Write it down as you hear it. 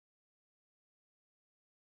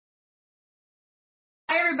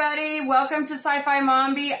everybody. Welcome to Sci-Fi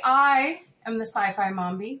Mombie. I am the Sci-Fi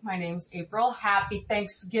Mombie. My name's April. Happy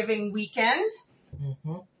Thanksgiving weekend.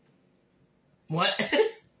 Mm-hmm. What?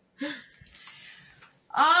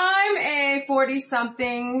 I'm a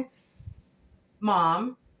 40-something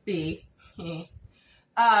mom,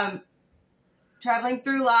 traveling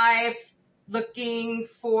through life, looking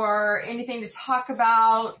for anything to talk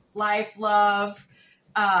about, life, love,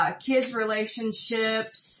 kids'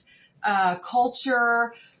 relationships,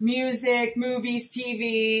 culture, music, movies,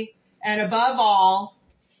 TV, and above all,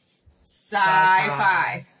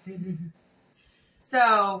 sci-fi.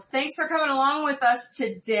 So thanks for coming along with us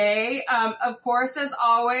today. Of course, as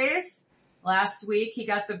always, last week he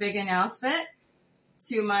got the big announcement.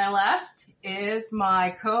 To my left is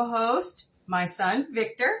my co-host, my son,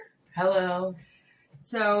 Victor. Hello.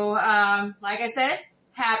 So, like I said,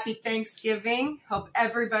 happy Thanksgiving. Hope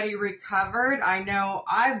everybody recovered. I know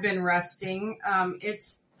I've been resting.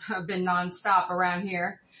 It's been nonstop around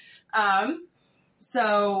here.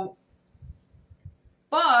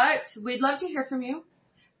 But we'd love to hear from you.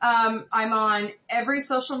 I'm on every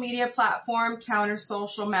social media platform, Counter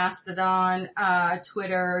Social, Mastodon,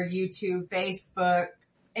 Twitter, YouTube, Facebook,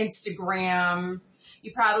 Instagram.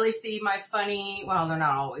 You probably see my funny, well, they're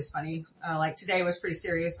not always funny. Like today was pretty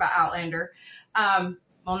serious about Outlander.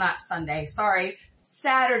 Well, not Sunday. Sorry.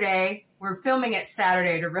 Saturday. We're filming it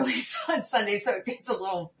Saturday to release on Sunday, so it gets a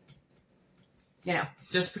little,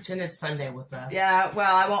 Just pretend it's Sunday with us. Yeah,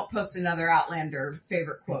 well, I won't post another Outlander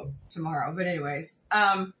favorite quote tomorrow, but anyways.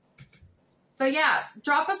 But yeah,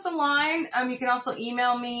 drop us a line. You can also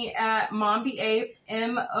email me at mombieape,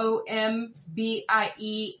 MOMBIEAPE,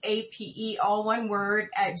 all one word,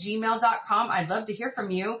 at gmail.com. I'd love to hear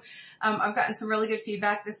from you. I've gotten some really good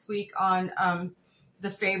feedback this week on, the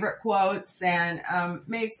favorite quotes and,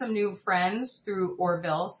 made some new friends through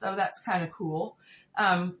Orville. So that's kind of cool,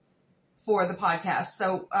 for the podcast.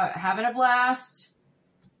 So, having a blast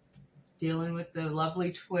dealing with the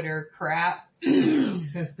lovely Twitter crap.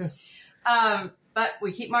 But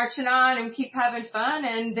we keep marching on and keep having fun,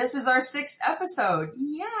 and this is our 6th episode.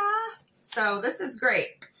 Yeah. So this is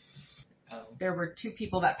great. Oh. There were 2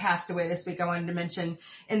 people that passed away this week I wanted to mention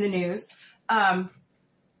in the news. That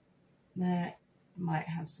might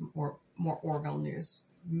have some more Orville news.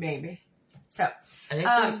 Maybe. So. I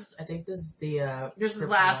think this is the, this is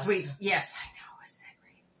last week's. Yes, I know. Isn't that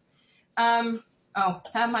great? Oh,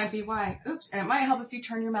 that might be why. Oops. And it might help if you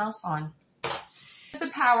turn your mouse on. The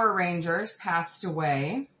Power Rangers passed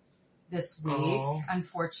away this week,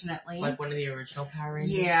 unfortunately. Like one of the original Power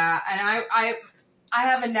Rangers? Yeah, and I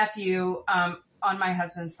have a nephew, on my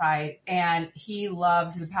husband's side, and he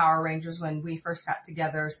loved the Power Rangers when we first got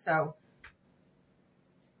together, so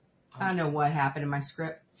I don't know what happened in my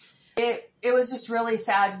script. It was just really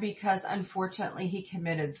sad because unfortunately he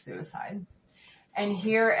committed suicide. And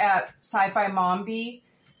here at Sci-Fi Mombie,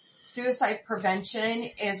 suicide prevention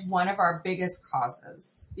is one of our biggest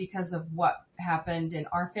causes because of what happened in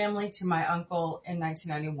our family to my uncle in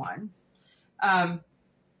 1991.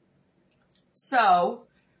 So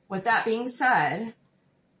with that being said,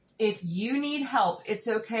 if you need help, it's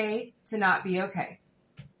okay to not be okay.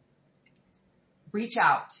 Reach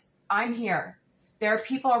out. I'm here. There are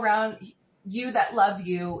people around you that love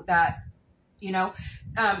you that,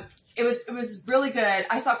 it was really good.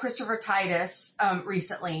 I saw Christopher Titus,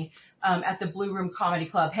 recently, at the Blue Room Comedy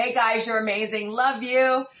Club. Hey guys, you're amazing. Love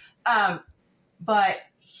you. But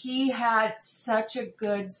he had such a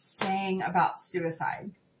good saying about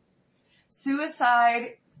suicide.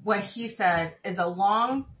 Suicide, what he said, is a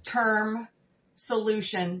long-term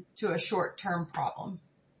solution to a short-term problem.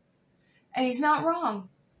 And he's not wrong.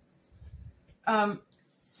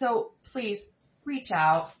 So please reach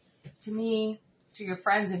out to me, to your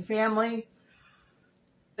friends and family.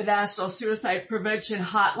 The National Suicide Prevention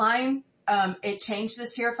Hotline. It changed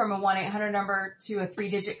this year from a 1-800 number to a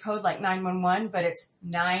 3-digit code like 911, but it's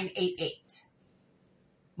 988.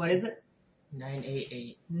 What is it?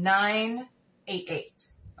 988.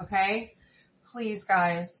 988. Okay? Please,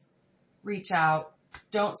 guys, reach out.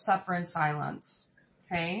 Don't suffer in silence.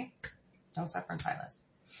 Okay? Don't suffer in silence.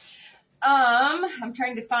 I'm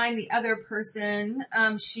trying to find the other person.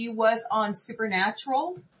 She was on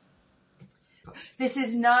Supernatural. This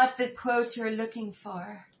is not the quote you're looking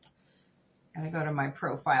for. Gotta go to my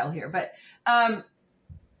profile here, but, do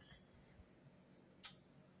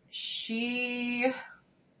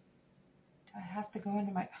I have to go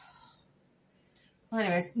into my, well,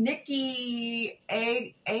 anyways, Nikki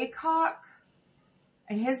Acock,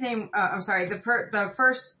 and his name, I'm sorry, the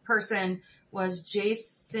first person was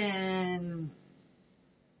Jason.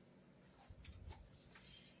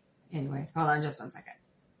 Anyways, hold on just one second.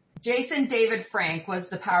 Jason David Frank was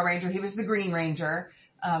the Power Ranger. He was the Green Ranger.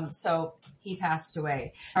 So he passed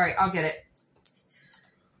away. All right, I'll get it.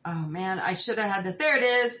 Oh man, I should have had this. There it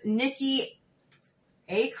is. Nikki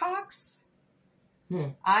Acox?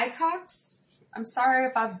 Icox? I'm sorry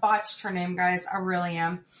if I've botched her name, guys. I really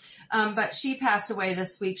am. But she passed away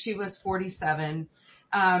this week. She was 47.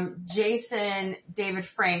 Jason David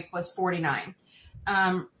Frank was 49.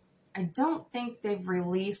 I don't think they've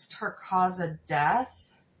released her cause of death.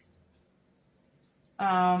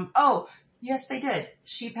 Oh, yes, they did.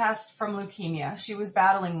 She passed from leukemia. She was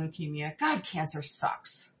battling leukemia. God, cancer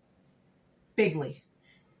sucks. Bigly.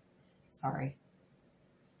 Sorry.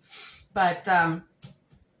 But,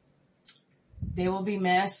 they will be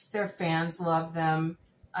missed. Their fans love them.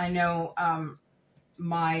 I know,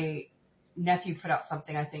 my nephew put out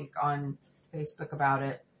something, I think, on Facebook about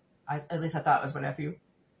it. At least I thought it was my nephew.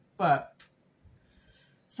 But,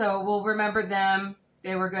 so we'll remember them.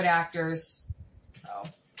 They were good actors. So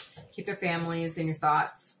keep their families in your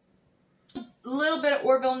thoughts. A little bit of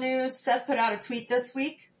Orville news. Seth put out a tweet this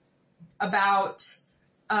week about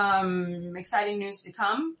exciting news to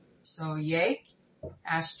come. So yay.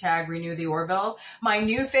 Hashtag renew the Orville. My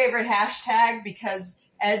new favorite hashtag, because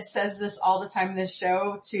Ed says this all the time in this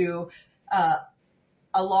show to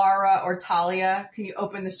Alara or Talia, can you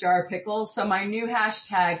open this jar of pickles? So my new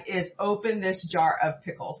hashtag is open this jar of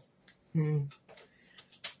pickles.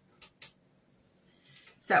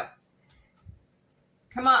 So,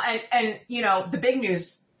 come on, and you know, the big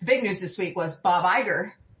news this week was Bob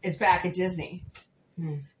Iger is back at Disney.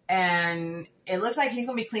 And it looks like he's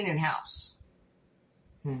going to be cleaning house.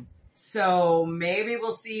 So maybe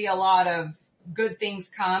we'll see a lot of good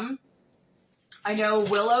things come. I know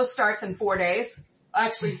Willow starts in 4 days.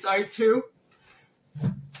 Actually, sorry, 2.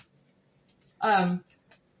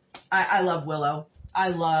 I love Willow. I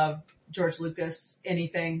love George Lucas,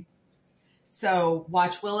 anything. So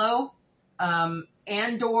watch Willow.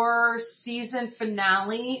 Andor season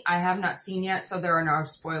finale, I have not seen yet, so there are no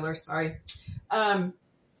spoilers, sorry.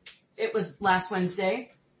 It was last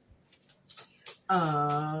Wednesday.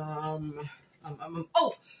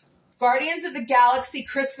 Guardians of the Galaxy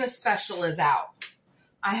Christmas special is out.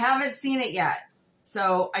 I haven't seen it yet.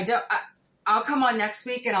 So I'll come on next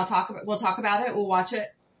week and we'll talk about it. We'll watch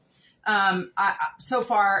it. So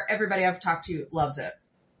far, everybody I've talked to loves it.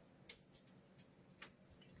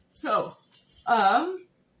 So,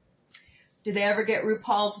 did they ever get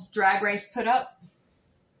RuPaul's Drag Race put up?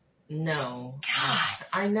 No. God.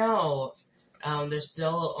 I know. There's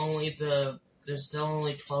still only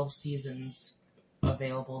 12 seasons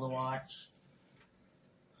available to watch.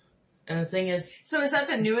 And the thing is... So is that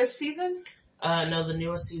the newest season? No, the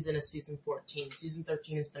newest season is season 14. Season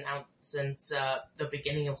 13 has been out since, the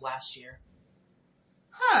beginning of last year.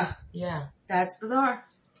 Huh. Yeah. That's bizarre.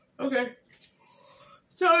 Okay.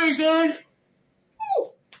 Sorry, guys.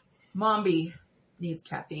 Mombie needs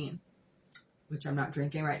caffeine, which I'm not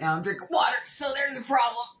drinking right now. I'm drinking water, so there's a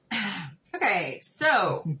problem. Okay,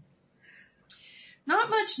 so not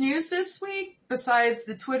much news this week besides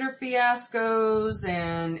the Twitter fiascos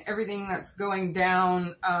and everything that's going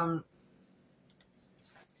down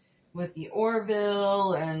with the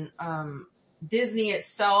Orville and Disney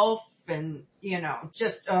itself, and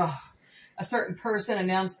just a certain person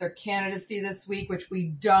announced their candidacy this week, which we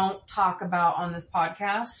don't talk about on this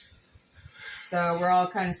podcast. So we're all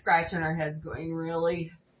kind of scratching our heads going,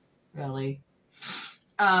 really? Really?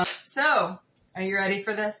 So, are you ready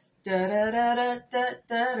for this? 29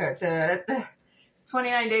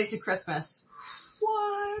 days to Christmas.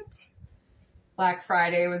 What? Black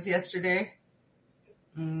Friday was yesterday.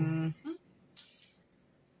 You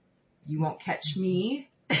won't catch me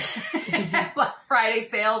at Black Friday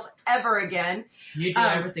sales ever again. You do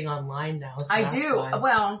everything online now. So I do. Why.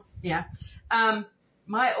 Well, yeah.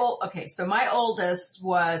 My oldest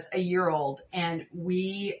was a year old, and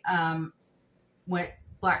we went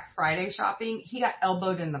Black Friday shopping. He got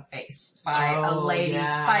elbowed in the face by a lady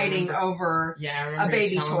fighting over a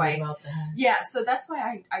baby toy. About that. Yeah, so that's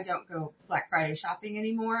why I don't go Black Friday shopping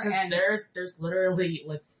anymore. And there's literally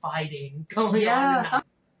like fighting going on. Yeah,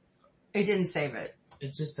 it didn't save it.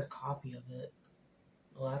 It's just a copy of it.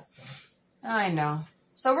 Well, that sucks. I know.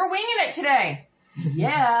 So we're winging it today.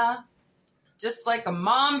 Yeah. Just like a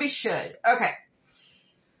Mombie should. Okay.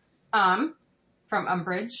 From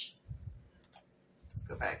Umbridge. Let's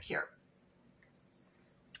go back here.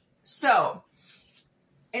 So,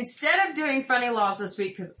 instead of doing funny laws this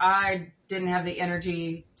week, because I didn't have the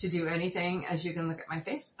energy to do anything, as you can look at my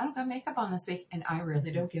face, I don't got makeup on this week, and I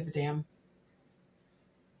really don't give a damn.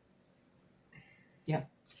 Yeah.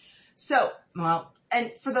 So, well,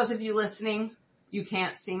 and for those of you listening, You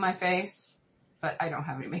can't see my face, but I don't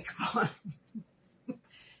have any makeup on.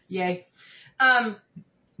 Yay.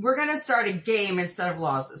 We're going to start a game instead of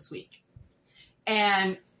laws this week.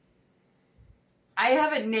 And I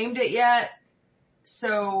haven't named it yet,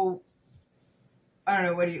 so I don't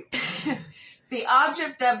know, what do you... The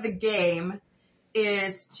object of the game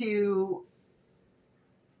is to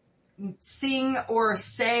sing or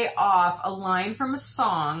say off a line from a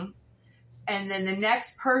song, and then the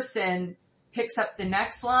next person picks up the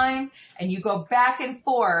next line, and you go back and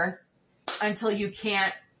forth until you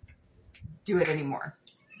can't do it anymore.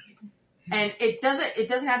 And it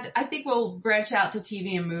doesn't have to, I think we'll branch out to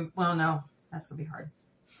TV and move. Well, no, that's going to be hard.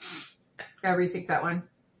 Gotta rethink that one.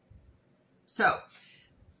 So,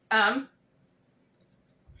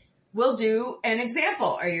 we'll do an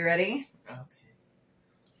example. Are you ready? Okay.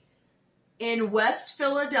 In West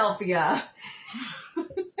Philadelphia,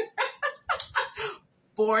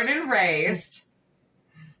 born and raised,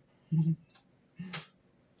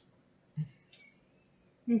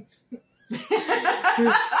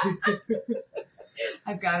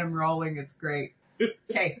 I've got him rolling. It's great.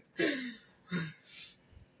 Okay.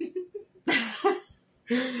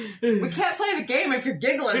 We can't play the game if you're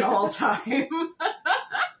giggling the whole time.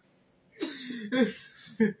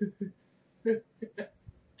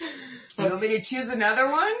 You want me to choose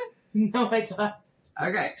another one? No, I got.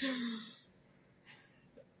 Okay.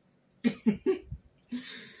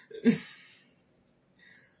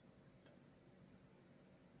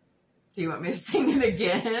 Do you want me to sing it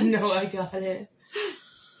again? No, I got it.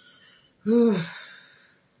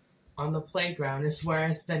 On the playground is where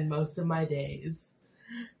I spend most of my days.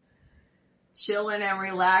 Chilling and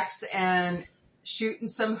relax and shooting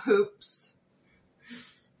some hoops.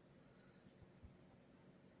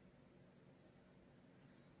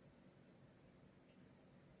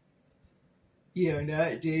 You don't know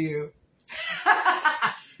it, do you?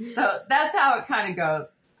 So that's how it kind of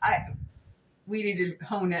goes. We need to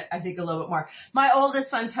hone it, I think, a little bit more. My oldest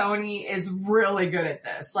son, Tony, is really good at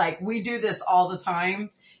this. Like, we do this all the time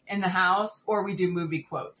in the house, or we do movie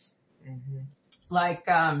quotes. Mm-hmm. Like,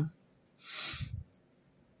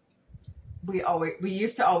 we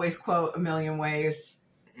used to always quote A Million Ways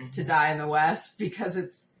to Die in the West because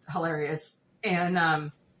it's hilarious.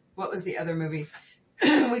 And, what was the other movie?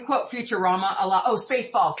 We quote Futurama a lot. Oh,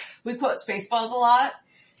 Spaceballs. We quote Spaceballs a lot.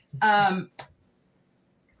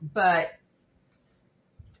 But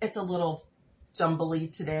it's a little jumbly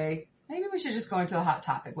today. Maybe we should just go into a hot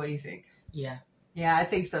topic. What do you think? Yeah. Yeah, I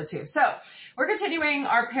think so too. So we're continuing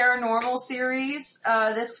our paranormal series,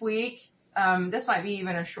 this week. This might be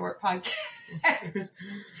even a short podcast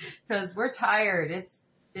because we're tired. It's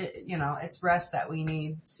rest that we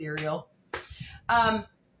need, cereal.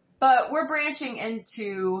 But we're branching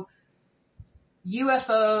into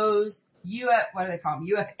UFOs, what do they call them?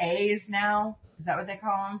 UFAs now? Is that what they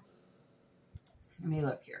call them? Let me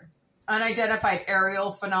look here. Unidentified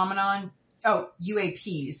aerial phenomenon. Oh,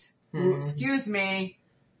 UAPs. Ooh, excuse me.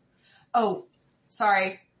 Oh,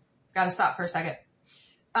 sorry. Gotta stop for a second.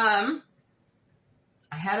 I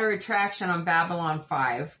had a retraction on Babylon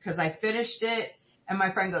 5 because I finished it and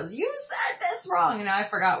my friend goes, "You said this wrong." And I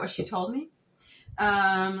forgot what she told me.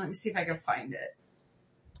 Let me see if I can find it.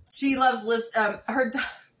 She loves her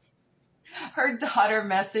daughter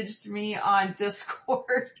messaged me on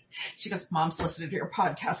Discord. She goes, "Mom's listening to your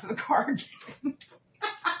podcast in the car again."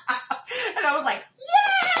 And I was like, yay!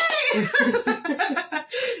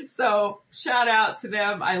 So shout out to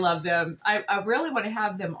them. I love them. I really want to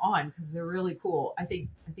have them on because they're really cool. I think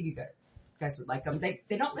you guys would like them. They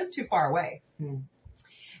don't live too far away.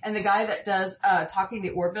 And the guy that does, Talking the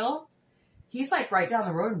Orville, he's like right down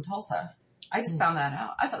the road in Tulsa. I just found that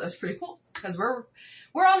out. I thought that was pretty cool because we're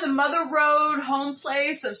on the Mother Road home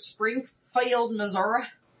place of Springfield, Missouri.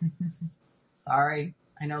 Sorry.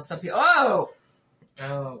 I know some people, oh,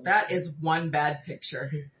 that is one bad picture.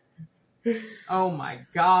 Oh my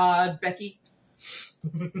God, Becky. So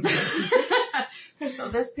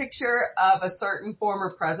this picture of a certain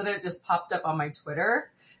former president just popped up on my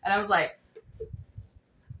Twitter and I was like,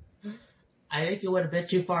 I think you went a bit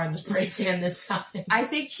too far in the spray tan this time. I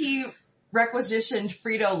think he requisitioned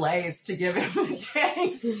Frito-Lays to give him the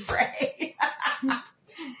tanning spray.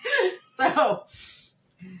 So,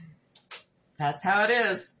 that's how it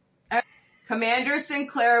is. Commander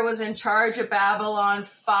Sinclair was in charge of Babylon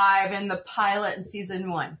 5 in the pilot in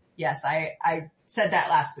season 1. Yes, I said that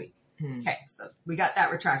last week. Okay, so we got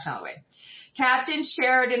that retraction out of the way. Captain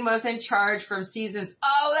Sheridan was in charge from seasons,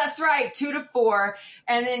 oh, that's right, 2 to 4.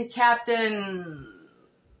 And then Captain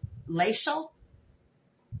Lachel,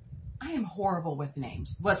 I am horrible with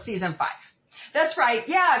names, was season 5. That's right.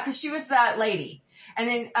 Yeah, because she was that lady.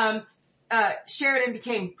 And then Sheridan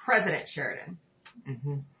became President Sheridan.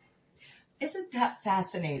 Mm-hmm. Isn't that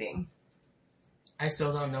fascinating? I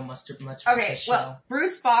still don't know much about Okay, this show. well,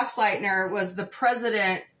 Bruce Boxleitner was the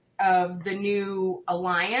president of the new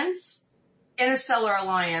alliance, Interstellar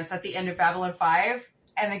Alliance, at the end of Babylon 5.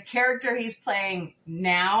 And the character he's playing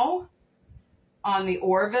now on the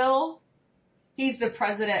Orville, he's the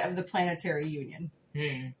president of the Planetary Union.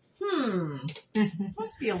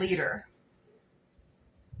 Must be a leader.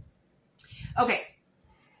 Okay.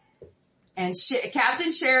 And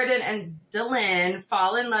Captain Sheridan and Delenn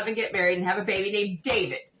fall in love and get married and have a baby named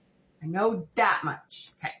David. I know that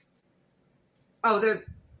much. Okay. Oh,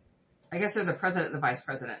 I guess they're the president and the vice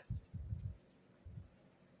president.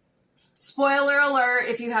 Spoiler alert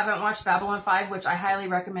if you haven't watched Babylon 5, which I highly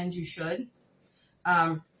recommend you should.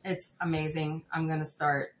 It's amazing. I'm going to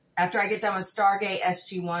start after I get done with Stargate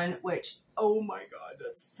SG-1, which, oh my God,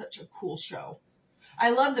 that's such a cool show.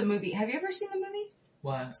 I love the movie. Have you ever seen the movie?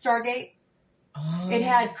 What? Stargate? It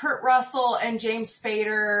had Kurt Russell and James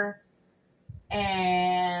Spader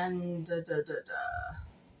and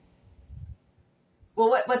Well,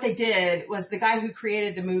 what they did was the guy who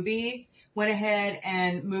created the movie went ahead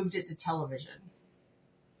and moved it to television.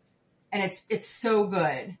 And it's so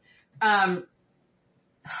good. I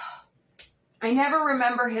never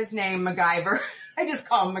remember his name, MacGyver. I just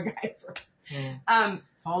call him MacGyver.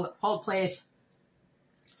 Hold please.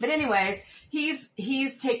 But anyways,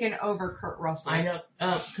 he's taken over Kurt Russell. I know,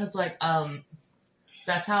 cause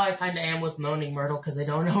that's how I kinda am with Moaning Myrtle, cause I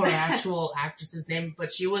don't know her actual actress's name,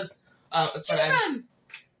 but she was, I've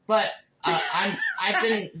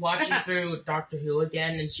been watching through Doctor Who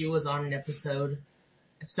again, and she was on an episode,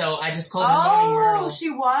 so I just called her Moaning Myrtle. Oh, she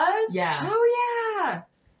was? Yeah. Oh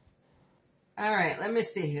yeah. Alright, let me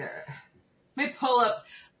see here. Let me pull up.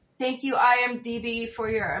 Thank you, IMDb, for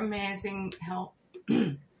your amazing help.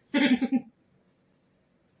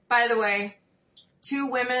 By the way,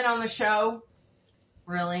 2 women on the show.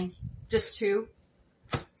 Really? Just 2?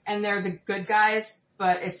 And they're the good guys,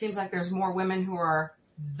 but it seems like there's more women who are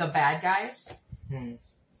the bad guys.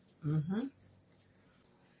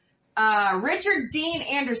 Richard Dean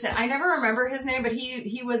Anderson. I never remember his name, but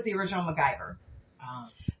he was the original MacGyver.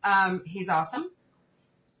 He's awesome.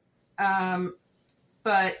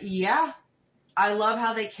 But yeah, I love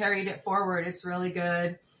how they carried it forward. It's really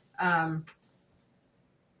good.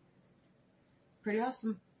 Pretty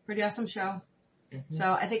awesome show.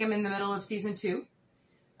 So I think I'm in the middle of season 2.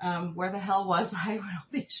 Where the hell was I when all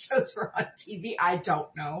these shows were on TV? I don't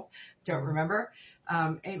know. Don't remember.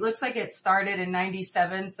 It looks like it started in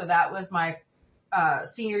 97. So that was my,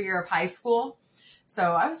 senior year of high school. So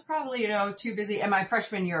I was probably, too busy, and my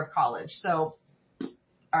freshman year of college. So,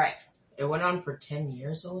 alright. It went on for 10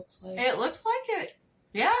 years, it looks like. It looks like it.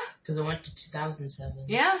 Yeah. Cause it went to 2007.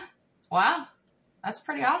 Yeah. Wow. That's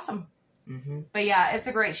pretty awesome. But yeah, it's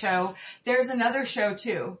a great show. There's another show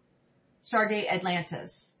too. Stargate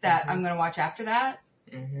Atlantis that I'm going to watch after that.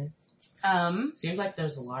 Seems like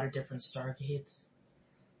there's a lot of different Stargates.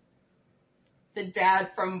 The dad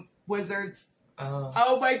from Wizards.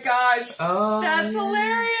 Oh my gosh. That's yeah.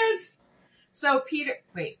 hilarious. So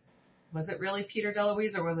was it really Peter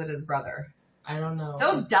DeLuise or was it his brother? I don't know.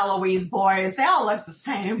 Those DeLuise boys, they all look the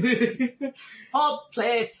same. Hold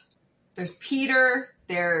please. There's Peter,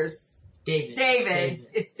 there's David.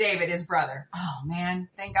 It's David, his brother. Oh man,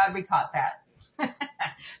 thank God we caught that. But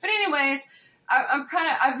anyways,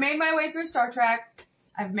 I've made my way through Star Trek.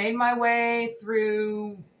 I've made my way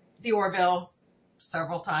through the Orville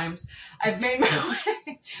several times. I've made my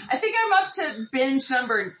way. I think I'm up to binge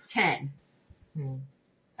number 10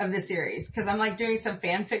 of the series because I'm like doing some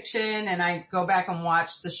fan fiction and I go back and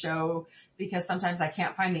watch the show because sometimes I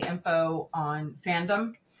can't find the info on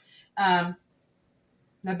fandom. I've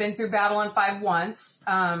been through Babylon 5 once.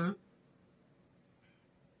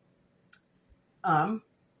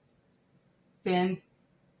 Been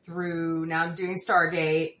through, now I'm doing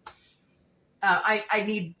Stargate. I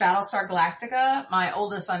need Battlestar Galactica. My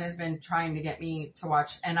oldest son has been trying to get me to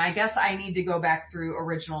watch, and I guess I need to go back through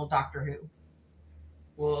original Doctor Who.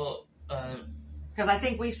 Well, cause I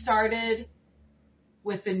think we started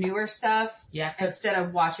with the newer stuff instead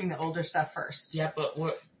of watching the older stuff first. Yeah, but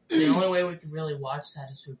the only way we can really watch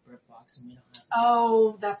that is through BritBox, and we don't have that.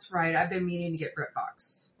 Oh, that's right. I've been meaning to get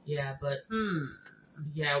BritBox. Yeah, but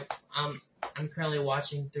yeah, I'm currently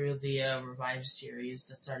watching through the revived series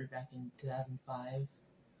that started back in 2005.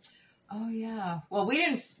 Oh yeah. Well,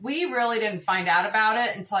 we really didn't find out about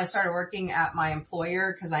it until I started working at my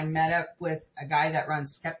employer because I met up with a guy that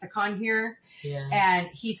runs Skepticon here. Yeah. And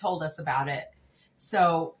he told us about it.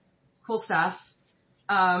 So cool stuff.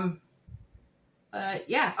 Yeah.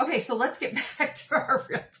 Okay. So let's get back to our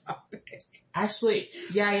real topic. Actually,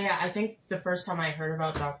 yeah. I think the first time I heard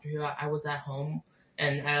about Doctor Who, I was at home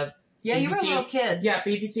and, yeah, BBC, you were a little kid. Yeah,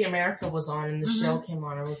 BBC America was on and the show came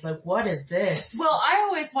on. I was like, what is this? Well, I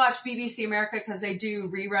always watch BBC America because they do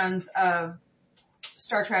reruns of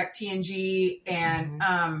Star Trek, TNG,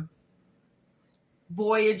 and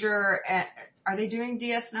Voyager. Are they doing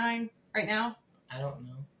DS9 right now? I don't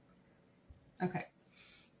know. Okay.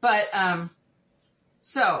 But,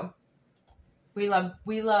 so we love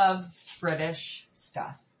British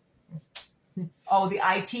stuff. Oh, the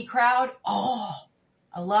IT Crowd. Oh,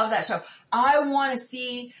 I love that show. I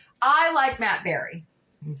like Matt Berry.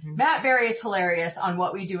 Mm-hmm. Matt Berry is hilarious on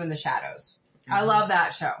What We Do in the Shadows. Mm-hmm. I love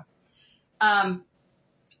that show.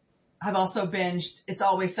 I've also binged It's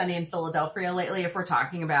Always Sunny in Philadelphia lately, if we're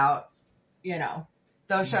talking about,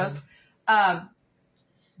 those shows.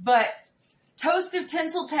 But Toast of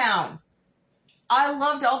Tinseltown. I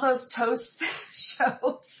loved all those Toast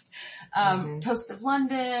shows. Toast of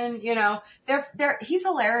London, he's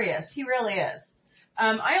hilarious. He really is.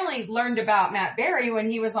 I only learned about Matt Berry when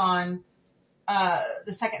he was on,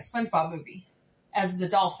 the second SpongeBob movie as the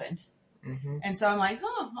dolphin. Mm-hmm. And so I'm like,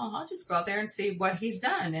 I'll just go out there and see what he's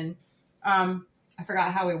done. And, I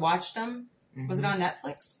forgot how we watched him. Mm-hmm. Was it on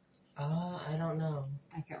Netflix? I don't know.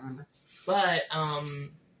 I can't remember. But,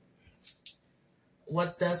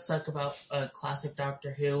 what does suck about classic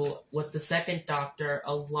Doctor Who, with the second Doctor,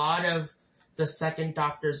 a lot of the second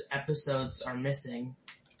Doctor's episodes are missing.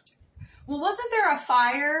 Well, wasn't there a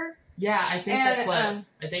fire? Yeah, I think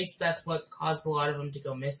that's what caused a lot of them to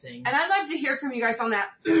go missing. And I'd like to hear from you guys on that.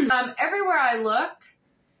 Everywhere I look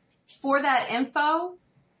for that info,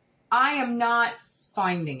 I am not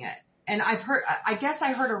finding it. And I guess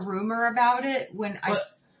I heard a rumor about it when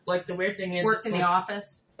the weird thing is, worked in the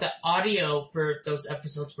office. The audio for those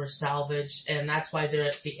episodes were salvaged, and that's why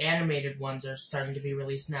the animated ones are starting to be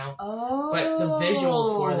released now. Oh. But the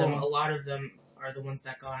visuals for them, a lot of them are the ones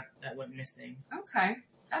that went missing. Okay.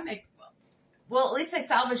 Well, at least they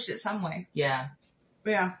salvaged it some way. Yeah.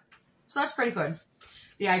 Yeah. So that's pretty good.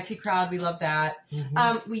 The IT Crowd, we love that.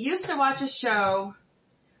 Mm-hmm. We used to watch a show,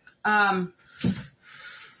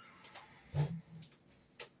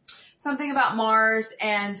 something about Mars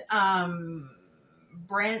and,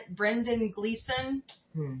 Brendan Gleeson.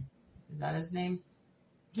 Is that his name?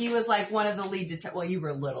 He was like one of the lead well, you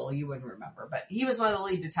were little, you wouldn't remember, but he was one of the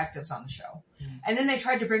lead detectives on the show. And then they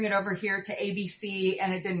tried to bring it over here to ABC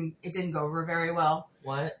and it didn't go over very well.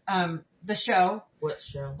 What? The show. What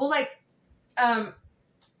show? Well, like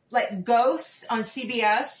Ghosts on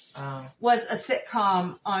CBS was a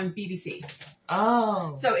sitcom on BBC.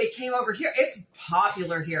 Oh. So it came over here. It's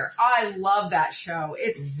popular here. I love that show.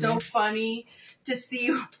 It's so funny to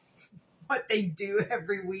see what they do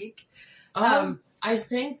every week. I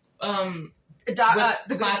think, with the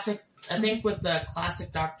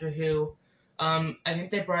classic Doctor Who, I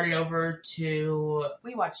think they brought it over to...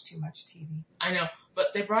 We watch too much TV. I know,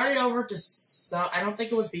 but they brought it over to I don't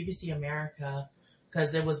think it was BBC America,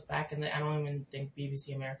 because it was back in I don't even think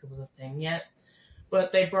BBC America was a thing yet.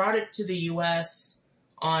 But they brought it to the US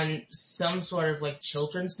on some sort of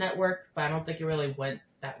children's network, but I don't think it really went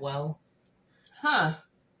that well. Huh.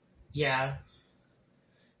 Yeah.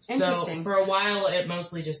 Interesting. So for a while, it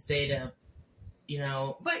mostly just stayed up,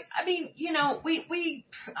 But I mean,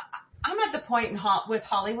 I'm at the point with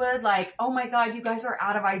Hollywood, oh my God, you guys are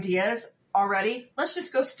out of ideas already. Let's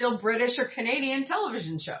just go steal British or Canadian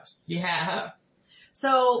television shows. Yeah.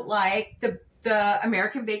 So the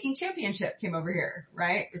American Baking Championship came over here,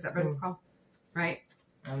 right? Is that what it's called? Right?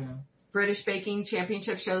 I don't know. British Baking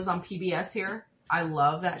Championship shows on PBS here. I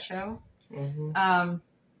love that show. Mm-hmm.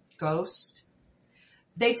 Ghost.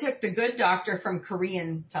 They took The Good Doctor from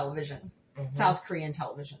Korean television, South Korean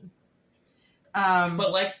television.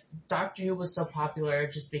 But Doctor Who was so popular,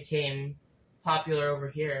 it just became popular over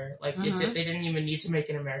here. They didn't even need to make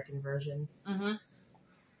an American version. Mm-hmm.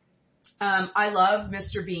 I love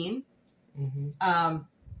Mr. Bean. Mm-hmm.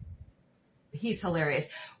 He's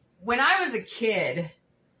hilarious. When I was a kid,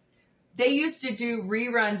 they used to do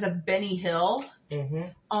reruns of Benny Hill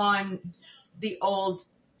on the old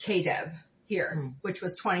KDEB here, which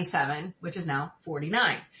was 27, which is now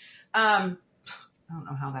 49. I don't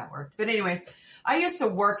know how that worked. But anyways, I used to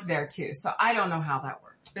work there too, so I don't know how that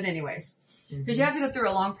worked. But anyways, because you have to go through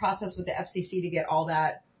a long process with the FCC to get all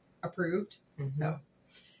that approved. Mm-hmm. So,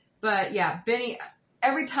 but yeah, Benny,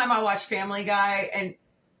 every time I watch Family Guy, and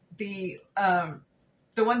the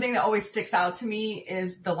one thing that always sticks out to me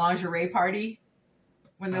is the lingerie party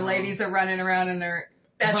when the ladies are running around in their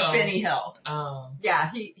That's Benny Hill. Oh. Yeah,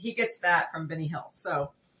 he gets that from Benny Hill.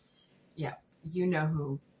 So, yeah, you know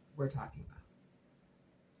who we're talking about.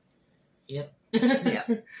 Yep. Yeah.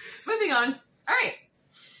 Moving on. All right.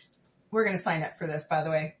 We're going to sign up for this, by the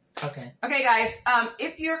way. Okay. Okay, guys.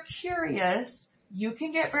 If you're curious, you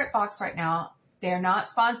can get BritBox right now. They're not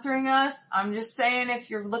sponsoring us. I'm just saying if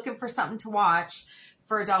you're looking for something to watch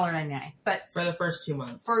for $1.99. But for the first 2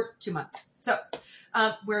 months. For 2 months. So,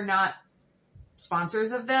 we're not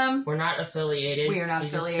sponsors of them. We're not affiliated. We are not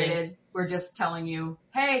affiliated. We're just telling you,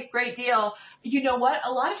 hey, great deal. You know what?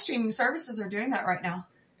 A lot of streaming services are doing that right now.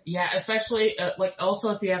 Yeah, especially,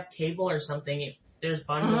 also if you have cable or something, there's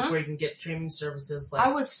bundles where you can get streaming services.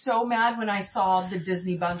 I was so mad when I saw the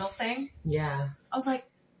Disney bundle thing. Yeah. I was like,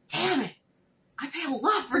 damn it. I pay a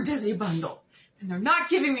lot for Disney bundle. And they're not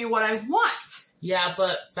giving me what I want. Yeah,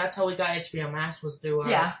 but that's how we got HBO Max was through our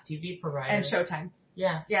TV provider. And Showtime.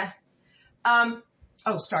 Yeah. Yeah.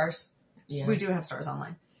 Stars. Yeah. We do have Stars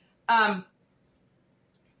online.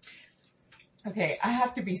 Okay, I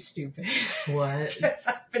have to be stupid. What? Because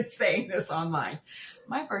I've been saying this online.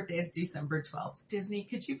 My birthday is December 12th. Disney,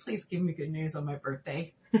 could you please give me good news on my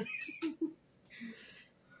birthday?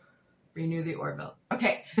 Renew the Orville.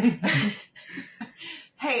 Okay.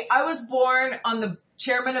 Hey, I was born on the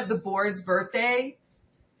chairman of the board's birthday,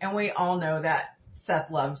 and we all know that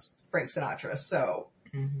Seth loves Frank Sinatra, so.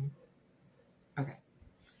 Okay.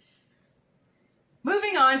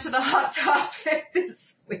 Moving on to the hot topic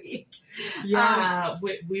this week. Yeah,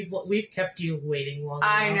 we've kept you waiting long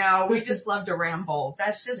enough. I know. We just love to ramble.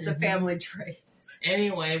 That's just a family trait.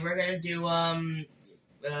 Anyway, we're gonna do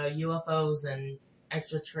UFOs and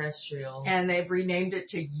extraterrestrial. And they've renamed it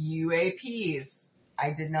to UAPs.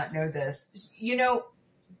 I did not know this. You know,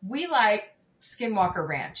 we like Skinwalker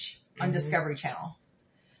Ranch on Discovery Channel.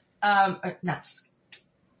 Did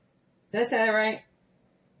I say that right?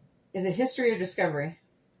 Is it History or Discovery?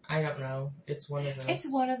 I don't know. It's one of those. It's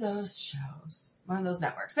one of those shows. One of those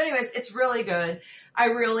networks. But anyways, it's really good. I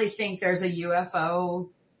really think there's a UFO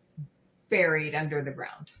buried under the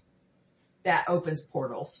ground that opens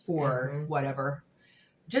portals for whatever.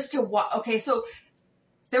 Just to okay, so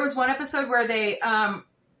there was one episode where they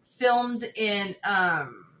filmed in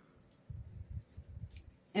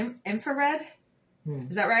infrared.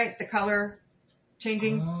 Is that right? The color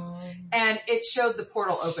changing. And it showed the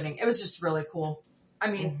portal opening. It was just really cool.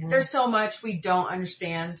 I mean, there's so much we don't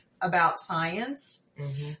understand about science.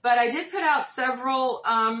 But I did put out several,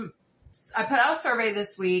 I put out a survey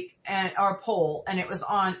this week or a poll, and it was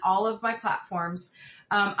on all of my platforms.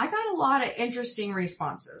 I got a lot of interesting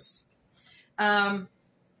responses.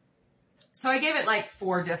 So I gave it like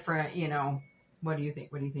 4 different, what do you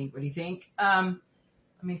think? What do you think? What do you think? Let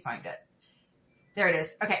me find it. There it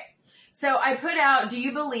is. Okay. So I put out, do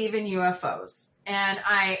you believe in UFOs? And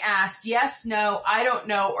I asked, yes, no, I don't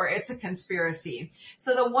know, or it's a conspiracy.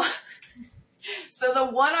 So the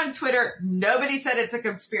one on Twitter, nobody said it's a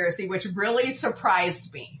conspiracy, which really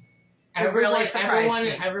surprised me.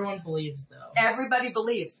 Everyone believes though. Everybody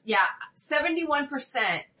believes. Yeah.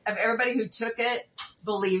 71% of everybody who took it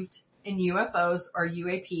believed in UFOs or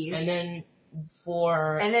UAPs. And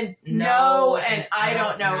then no, and I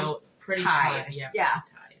don't know. Pretty tied. Yeah. Tied.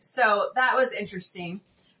 So that was interesting.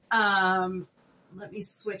 Let me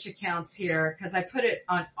switch accounts here because I put it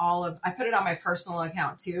on my personal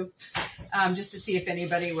account too, just to see if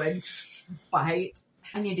anybody would bite.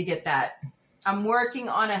 I need to get that. I'm working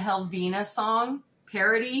on a Helvina song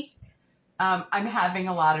parody. I'm having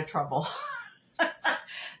a lot of trouble.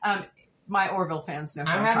 My Orville fans know.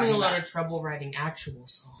 I'm having a lot of trouble writing actual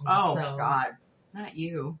songs. Oh God, not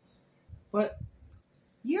you. What?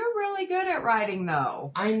 You're really good at writing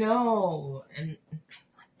though. I know. And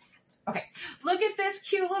okay, look at this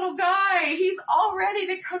cute little guy. He's all ready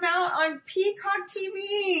to come out on Peacock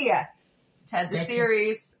TV. Ted the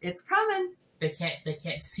series. It's coming. They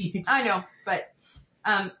can't see. I know, but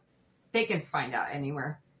they can find out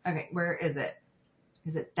anywhere. Okay, where is it?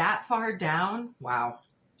 Is it that far down? Wow.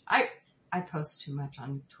 I post too much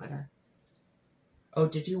on Twitter. Oh,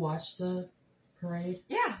 did you watch the parade?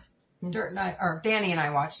 Yeah. Danny and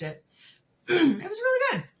I watched it. It was really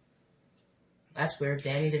good. That's weird.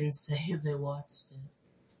 Danny didn't say they watched it.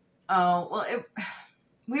 Oh, well,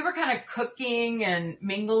 we were kind of cooking and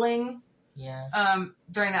mingling. Yeah.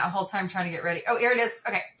 During that whole time trying to get ready. Oh, here it is.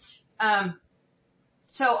 Okay.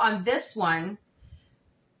 So on this one,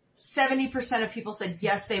 70% of people said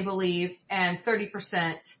yes, they believe, and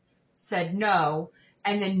 30% said no,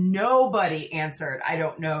 and then nobody answered, I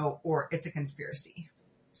don't know, or it's a conspiracy.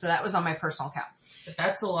 So that was on my personal account. But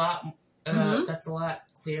that's a lot, that's a lot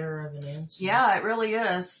clearer of an answer. Yeah, it really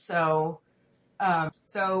is. So,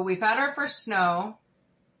 So we've had our first snow.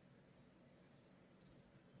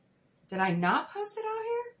 Did I not post it out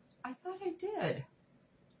here? I thought I did.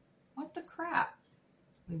 What the crap?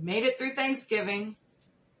 We made it through Thanksgiving.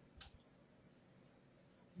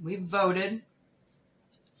 We voted.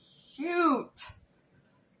 Shoot.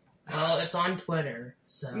 Well, it's on Twitter,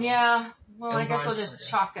 so. Yeah. Well, I guess we'll just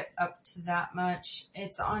Twitter. chalk it up to that much.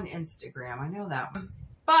 It's on Instagram. I know that one.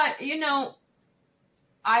 But,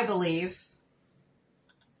 I believe.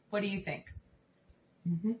 What do you think?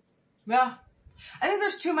 Mm-hmm. Yeah. I think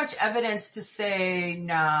there's too much evidence to say,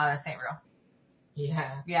 nah, this ain't real.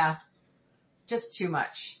 Yeah. Yeah. Just too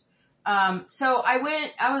much. So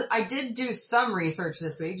I did do some research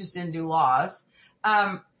this week, just didn't do laws.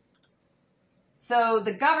 So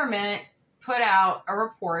the government put out a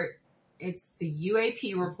report. It's the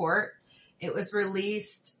UAP report. It was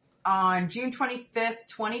released on June 25th,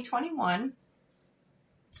 2021.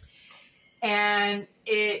 And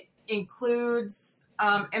it includes,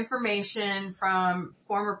 information from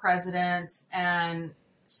former presidents and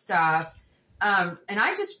stuff. And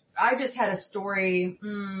I just had a story,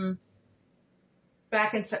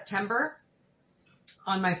 back in September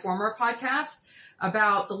on my former podcast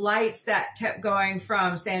about the lights that kept going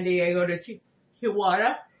from San Diego to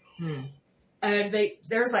Tijuana. And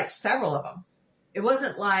there's like several of them. It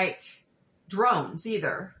wasn't like drones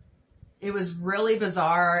either. It was really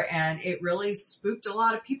bizarre and it really spooked a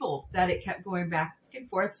lot of people that it kept going back and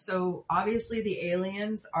forth. So obviously the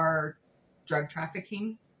aliens are drug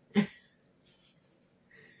trafficking.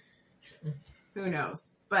 Who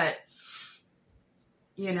knows? But,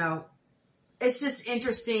 it's just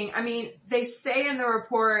interesting. I mean, they say in the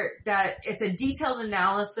report that it's a detailed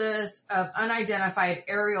analysis of unidentified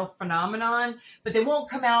aerial phenomenon, but they won't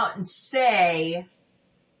come out and say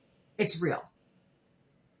it's real.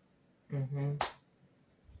 Mm-hmm.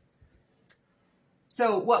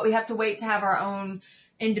 So what, we have to wait to have our own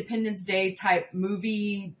Independence Day type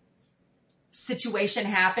movie situation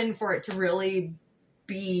happen for it to really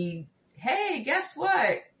be, hey, guess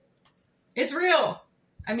what? It's real.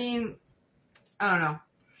 I mean, I don't know.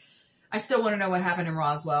 I still want to know what happened in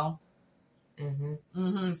Roswell.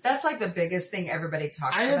 That's like the biggest thing everybody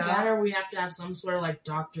talks Either about. that or we have to have some sort of like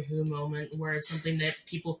Doctor Who moment where it's something that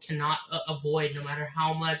people cannot avoid no matter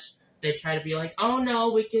how much they try to be like, oh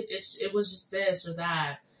no, it was just this or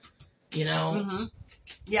that,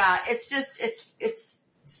 Yeah, it's just, it's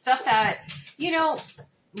stuff that,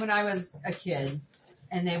 when I was a kid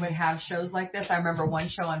and they would have shows like this, I remember one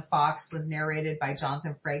show on Fox was narrated by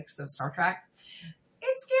Jonathan Frakes of Star Trek.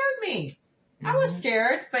 It scared me. I was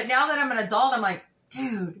scared, but now that I'm an adult, I'm like,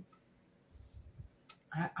 dude,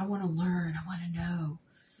 I want to learn. I want to know.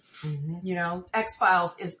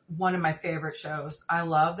 X-Files is one of my favorite shows. I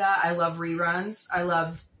love that. I love reruns. I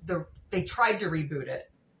love they tried to reboot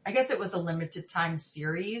it. I guess it was a limited time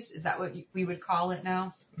series. Is that what we would call it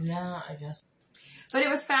now? Yeah, I guess. But it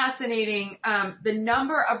was fascinating. The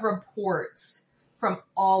number of reports from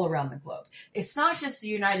all around the globe. It's not just the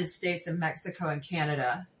United States and Mexico and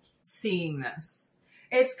Canada seeing this.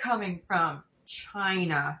 It's coming from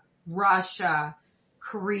China, Russia,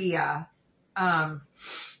 Korea,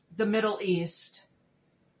 the Middle East,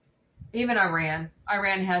 even Iran.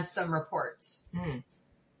 Iran had some reports.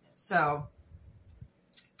 So,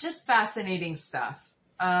 just fascinating stuff.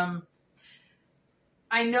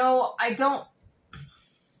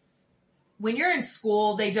 When you're in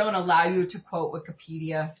school, they don't allow you to quote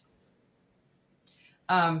Wikipedia.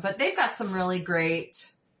 But they've got some really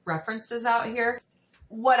great references out here.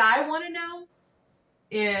 What I want to know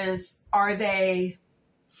is, are they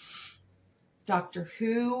Doctor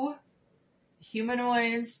Who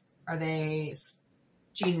humanoids? Are they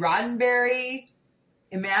Gene Roddenberry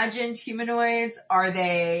imagined humanoids? Are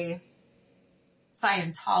they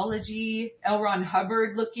Scientology, L. Ron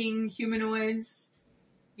Hubbard looking humanoids?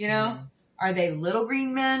 Are they little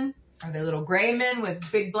green men? Are they little gray men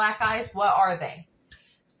with big black eyes? What are they?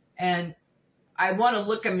 And I want to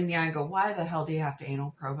look them in the eye and go, why the hell do you have to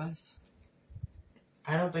anal probe us?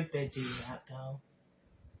 I don't think they do that though.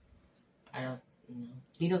 I don't know.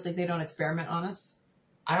 You don't think they don't experiment on us?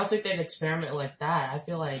 I don't think they'd experiment like that. I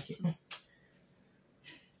feel like...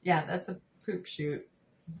 Yeah, that's a poop shoot.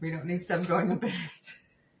 We don't need stuff going up in it.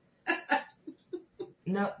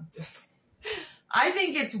 No. I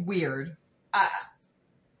think it's weird. I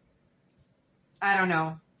don't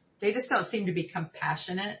know. They just don't seem to be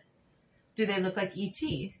compassionate. Do they look like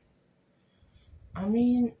E.T.? I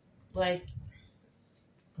mean, like,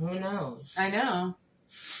 who knows? I know.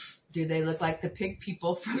 Do they look like the pig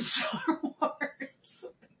people from Star Wars?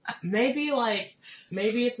 Maybe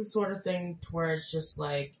it's a sort of thing to where it's just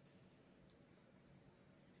like,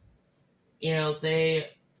 you know,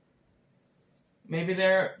 maybe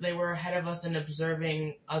they were ahead of us in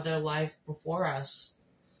observing other life before us.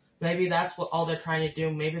 Maybe that's what all they're trying to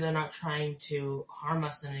do. Maybe they're not trying to harm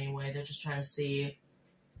us in any way. They're just trying to see,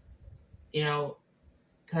 you know,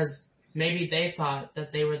 because maybe they thought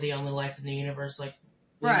that they were the only life in the universe. Like,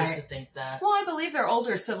 we used to think that. Well, I believe they're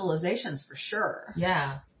older civilizations for sure.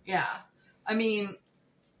 Yeah. Yeah. I mean,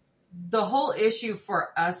 the whole issue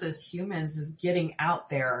for us as humans is getting out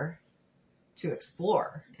there to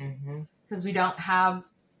explore. Because we don't have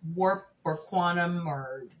warp or quantum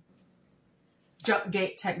or jump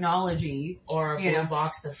gate technology. Or a blue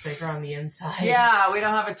box that's bigger on the inside. Yeah, we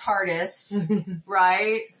don't have a TARDIS,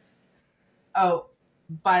 right? Oh,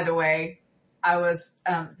 by the way,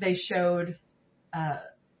 they showed,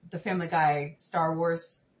 the Family Guy Star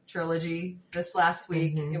Wars trilogy this last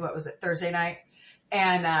week. What was it, Thursday night?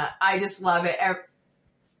 And, I just love it.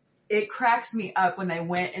 It cracks me up when they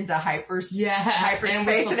went into hyperspace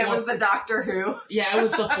and it was the Doctor Who. Yeah, it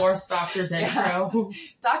was the Fourth Doctor's intro.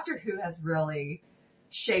 Doctor Who has really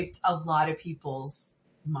shaped a lot of people's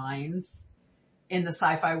minds in the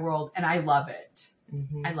sci-fi world, and I love it.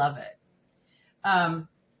 I love it.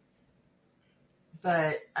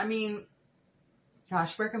 But I mean,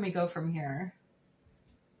 gosh, where can we go from here?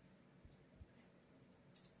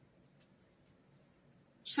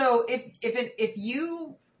 So if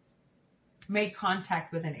you made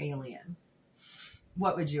contact with an alien,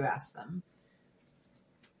 what would you ask them?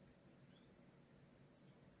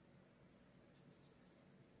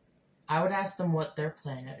 I would ask them what their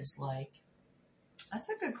planet is like. That's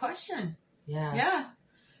a good question. Yeah. Yeah.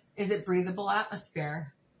 Is it breathable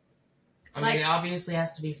atmosphere? I mean, it obviously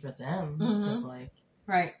has to be for them. Cause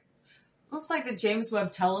right. Well, it's like the James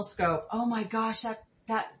Webb Telescope. Oh my gosh,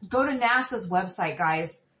 go to NASA's website,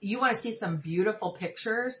 guys. You want to see some beautiful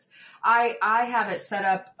pictures? I have it set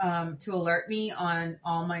up, to alert me on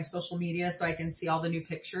all my social media so I can see all the new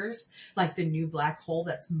pictures, like the new black hole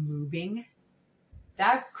that's moving.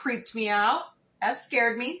 That creeped me out. That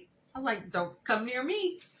scared me. I was like, don't come near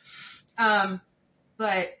me.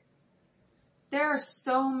 But there are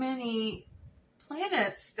so many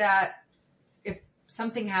planets that if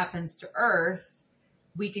something happens to Earth,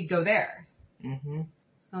 we could go there.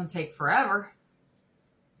 It's going to take forever.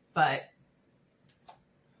 But,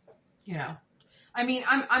 you know, I mean,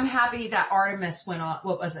 I'm happy that Artemis went on,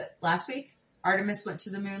 what was it, last week? Artemis went to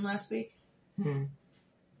the moon last week?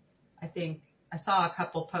 I think I saw a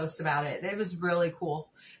couple posts about it. It was really cool.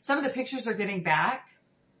 Some of the pictures they're getting back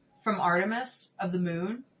from Artemis of the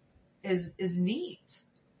moon is neat.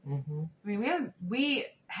 I mean, we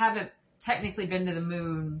haven't technically been to the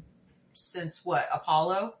moon since what,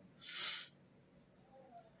 Apollo?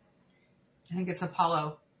 I think it's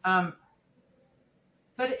Apollo. But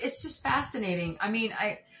it's just fascinating. I mean,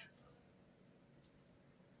 I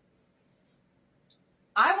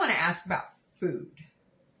want to ask about food.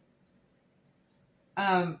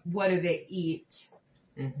 What do they eat?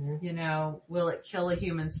 You know, will it kill a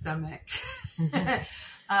human stomach?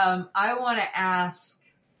 I want to ask,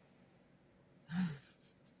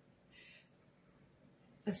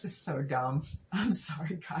 this is so dumb. I'm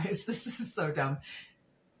sorry, guys. This is so dumb.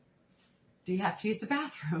 Do you have to use the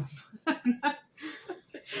bathroom?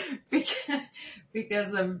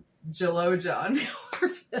 because of Geloja on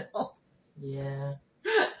Orville. Yeah.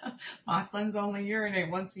 Auckland's only urinate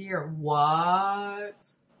once a year. What?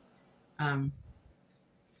 Funny.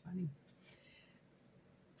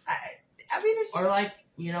 I mean, it's or like,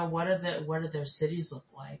 you know, what do their cities look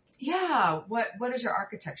like? Yeah. What does your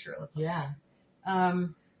architecture look like? Yeah.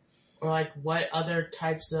 Or like, what other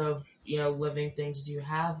types of, you know, living things do you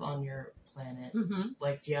have on your planet?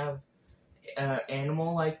 Like, do you have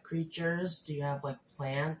animal-like creatures? Do you have like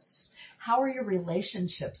plants? How are your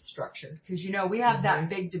relationships structured? Because, you know, we have that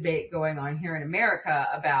big debate going on here in America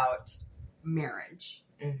about marriage.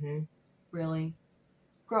 Really?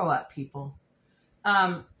 Grow up, people.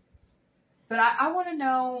 But I want to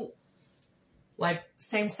know, like,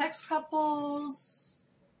 same-sex couples.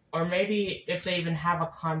 Or maybe if they even have a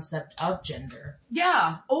concept of gender.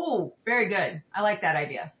 Yeah. Oh, very good. I like that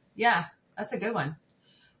idea. Yeah, that's a good one.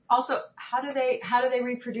 Also, how do they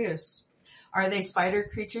reproduce? Are they spider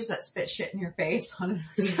creatures that spit shit in your face on a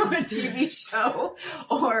TV show?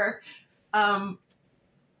 Or, are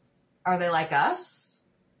they like us?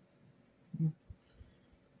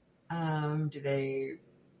 Do they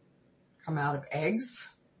come out of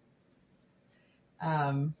eggs?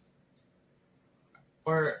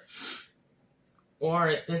 Or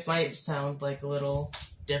this might sound like a little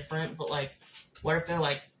different, but like, what if they're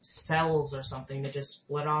like cells or something that just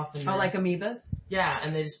split off and like amoebas? Yeah,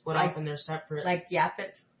 and they just split off and they're separate. Like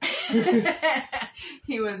yappets?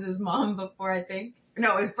 He was his mom before, I think.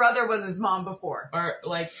 No, his brother was his mom before. Or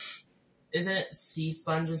like, isn't it sea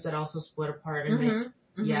sponges that also split apart and make?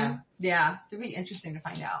 Yeah. Yeah. It'd be interesting to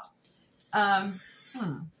find out.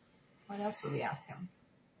 What else would we ask him?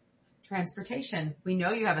 Transportation. We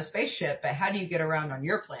know you have a spaceship, but how do you get around on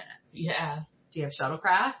your planet? Yeah. Do you have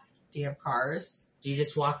shuttlecraft? Do you have cars? Do you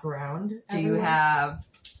just walk around? Do you have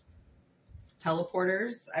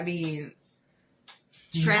teleporters? I mean,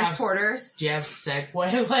 transporters. Do you have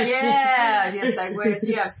Segway? Like, yeah. Do you have Segways?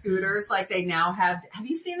 Do you have scooters like they now have? Have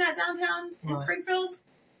you seen that downtown in Springfield?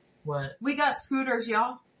 What? We got scooters,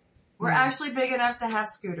 y'all. We're actually big enough to have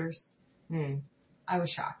scooters. I was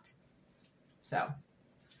shocked. So.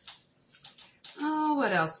 Oh,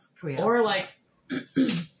 what else can we ask? Or like,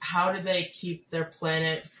 how do they keep their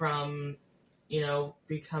planet from,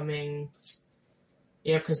 becoming,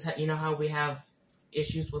 cause you know how we have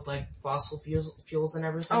issues with like fossil fuels and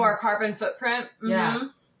everything? Oh, our carbon footprint? Yeah.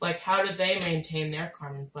 Like, how do they maintain their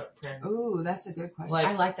carbon footprint? Ooh, that's a good question.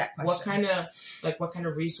 I like that question. What kind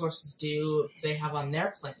of resources do they have on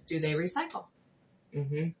their planet? Do they recycle?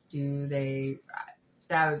 Do they,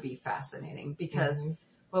 that would be fascinating because,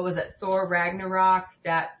 what was it, Thor Ragnarok,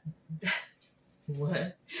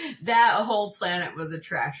 what? That whole planet was a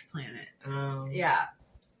trash planet. Oh. Yeah.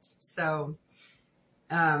 So,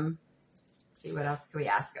 see what else can we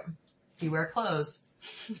ask them? Do you wear clothes?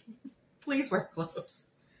 Please wear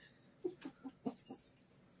clothes.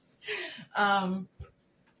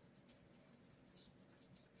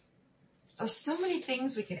 There's so many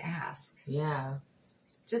things we could ask. Yeah.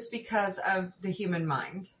 Just because of the human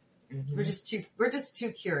mind. We're just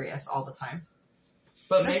too curious all the time.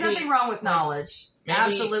 But there's nothing wrong with knowledge.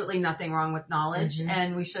 Absolutely nothing wrong with knowledge,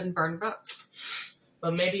 and we shouldn't burn books.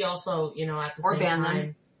 But maybe also, at the or same ban time,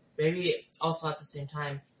 them. Maybe also at the same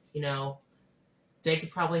time, they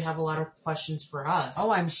could probably have a lot of questions for us.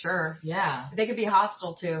 Oh, I'm sure. Yeah. They could be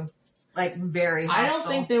hostile too. Like very hostile. I don't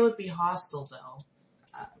think they would be hostile though.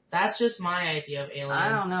 That's just my idea of aliens. I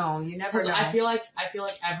don't know. You never know. I feel like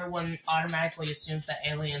everyone automatically assumes that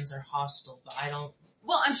aliens are hostile, but I don't.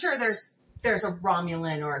 Well, I'm sure there's a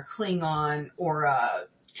Romulan or a Klingon or a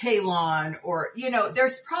Kalon or,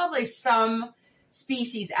 there's probably some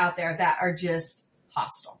species out there that are just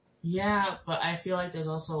hostile. Yeah, but I feel like there's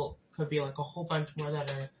also could be like a whole bunch more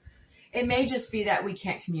that are. It may just be that we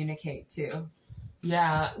can't communicate too.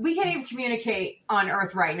 Yeah. We can't even communicate on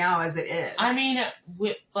Earth right now as it is. I mean,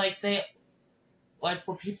 what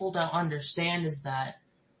people don't understand is that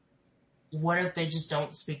what if they just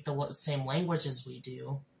don't speak the same language as we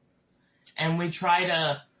do? And we try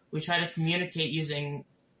to communicate using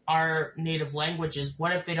our native languages.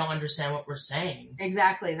 What if they don't understand what we're saying?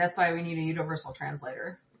 Exactly. That's why we need a universal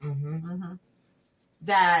translator.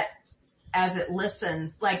 That as it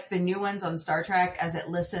listens, like the new ones on Star Trek, as it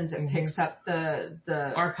listens, it picks up the...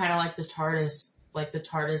 Or kind of like the TARDIS. Like the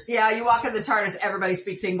TARDIS. Yeah, you walk in the TARDIS, everybody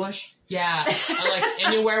speaks English. Yeah. Or like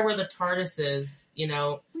anywhere where the TARDIS is,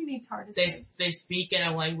 We need TARDIS. They speak in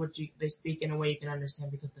a language, they speak in a way you can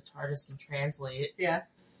understand because the TARDIS can translate. Yeah.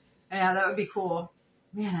 Yeah, that would be cool.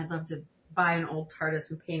 Man, I'd love to buy an old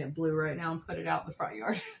TARDIS and paint it blue right now and put it out in the front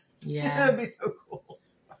yard. Yeah. That would be so cool.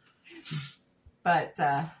 But,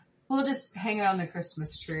 we'll just hang it on the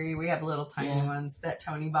Christmas tree. We have little tiny ones that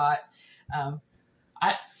Tony bought. I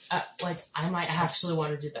might actually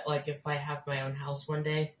want to do that. Like if I have my own house one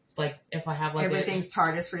day, like if I have like everything's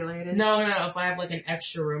TARDIS related. No. If I have like an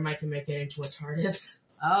extra room, I can make it into a TARDIS.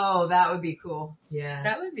 Oh, that would be cool. Yeah,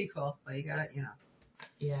 that would be cool. Well, you gotta,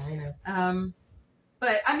 Yeah, I know.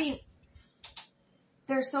 But I mean,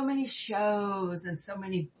 there's so many shows and so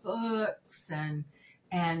many books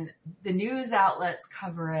and the news outlets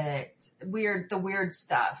cover it. The weird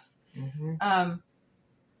stuff. I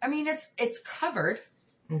mean, it's covered.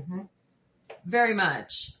 Very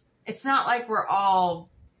much. It's not like we're all,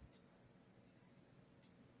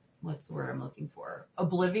 what's the word I'm looking for?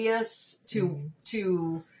 Oblivious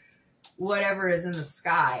to whatever is in the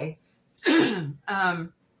sky.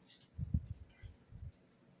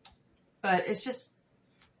 But it's just,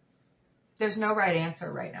 there's no right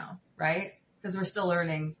answer right now, right? Because we're still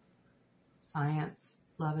learning science.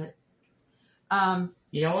 Love it.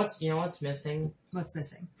 You know what's missing? What's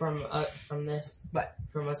missing? From this? What?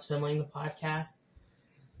 From us filming the podcast?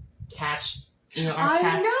 Cats. Our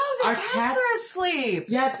cats are asleep.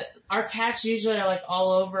 Yeah, our cats usually are like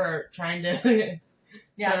all over trying to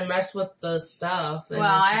mess with the stuff. Well,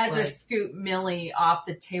 I had to scoop Millie off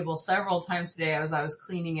the table several times today as I was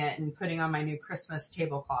cleaning it and putting on my new Christmas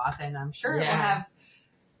tablecloth, and I'm sure it will have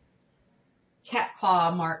cat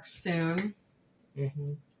claw marks soon.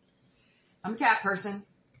 I'm a cat person.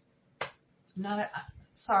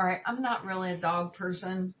 Sorry, I'm not really a dog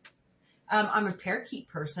person. I'm a parakeet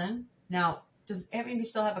person. Now, does anybody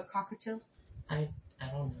still have a cockatiel? I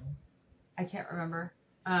don't know. I can't remember.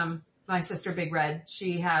 My sister Big Red,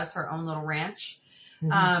 she has her own little ranch.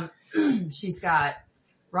 She's got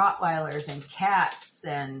Rottweilers and cats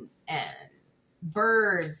and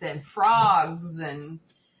birds and frogs and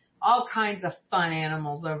all kinds of fun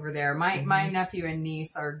animals over there. My nephew and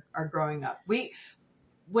niece are growing up.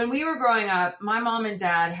 When we were growing up, my mom and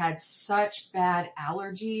dad had such bad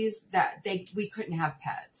allergies that we couldn't have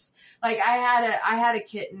pets. Like I had a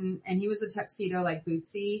kitten and he was a tuxedo like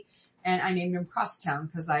Bootsy, and I named him Crosstown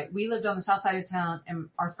because we lived on the south side of town and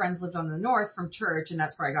our friends lived on the north from church, and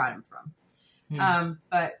that's where I got him from.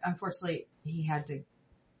 But unfortunately he had to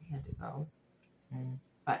go.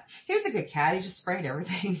 But he was a good cat. He just sprayed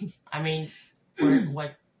everything. I mean,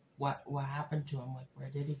 what happened to him? Like, where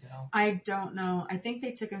did he go? I don't know. I think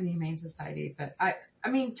they took him to the Humane Society, but I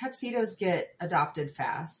mean, tuxedos get adopted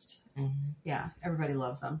fast. Yeah, everybody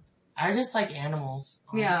loves them. I just like animals.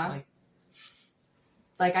 Yeah.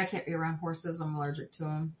 Like I can't be around horses. I'm allergic to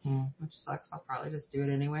them, which sucks. I'll probably just do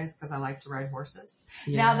it anyways because I like to ride horses.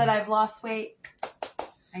 Yeah. Now that I've lost weight,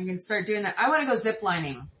 I can start doing that. I want to go zip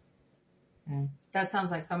lining. That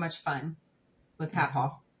sounds like so much fun with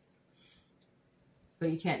Papa. But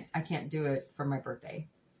I can't do it for my birthday.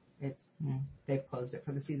 They've closed it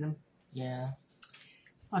for the season. Yeah.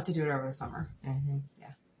 I'll have to do it over the summer.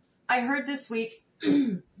 Yeah. I heard this week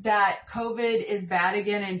that COVID is bad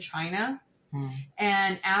again in China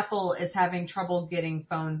and Apple is having trouble getting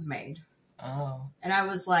phones made. Oh. And I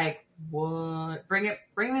was like, what? Bring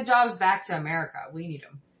the jobs back to America. We need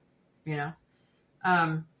them, you know?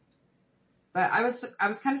 But I was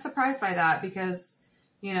kind of surprised by that because,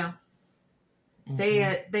 you know,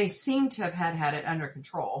 they seem to have had it under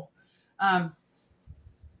control.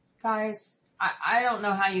 Guys, I don't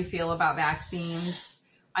know how you feel about vaccines.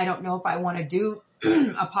 I don't know if I want to do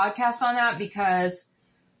a podcast on that because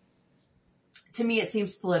to me it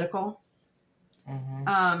seems political.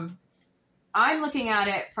 I'm looking at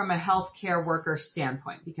it from a healthcare worker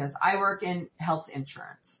standpoint because I work in health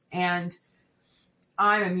insurance and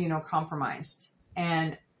I'm immunocompromised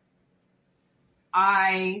and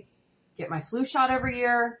I get my flu shot every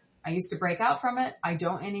year. I used to break out from it. I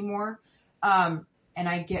don't anymore. And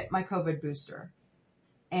I get my COVID booster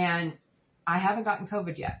and I haven't gotten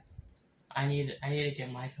COVID yet. I need to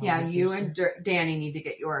get my COVID Yeah, you booster. and Danny need to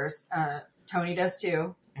get yours. Tony does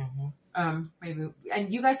too. Maybe,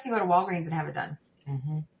 and you guys can go to Walgreens and have it done.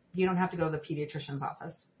 You don't have to go to the pediatrician's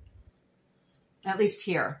office. At least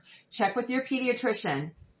here. Check with your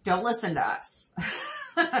pediatrician. Don't listen to us.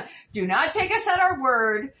 Do not take us at our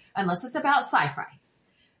word unless it's about sci-fi.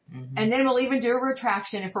 And then we'll even do a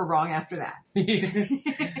retraction if we're wrong after that.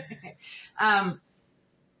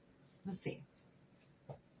 Let's see.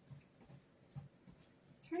 I'm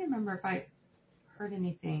trying to remember if I heard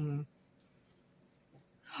anything.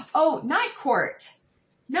 Oh, Night Court.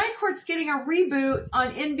 Night Court's getting a reboot on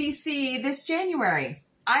NBC this January.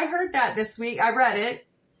 I heard that this week. I read it.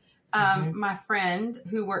 My friend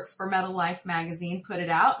who works for Metal Life magazine put it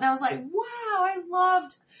out and I was like, wow, I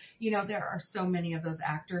loved, you know, there are so many of those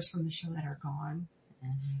actors from the show that are gone.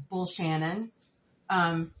 Bull Shannon,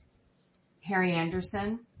 Harry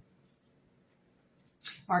Anderson,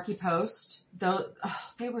 Marky Post,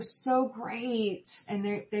 they were so great and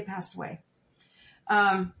they passed away.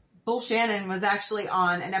 Bull Shannon was actually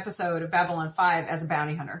on an episode of Babylon 5 as a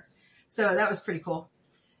bounty hunter. So that was pretty cool.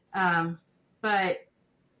 But I'm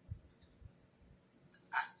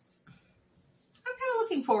kind of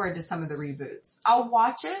looking forward to some of the reboots. I'll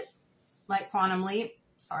watch it, like Quantum Leap.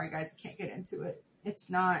 Sorry guys, I can't get into it.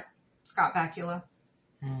 It's not Scott Bakula.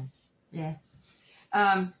 Yeah.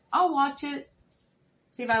 I'll watch it,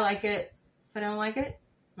 see if I like it. If I don't like it,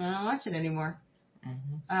 I don't watch it anymore.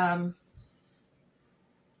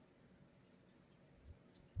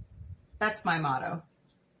 That's my motto.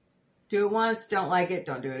 Do it once, don't like it,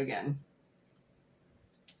 don't do it again.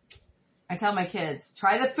 I tell my kids,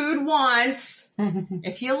 try the food once.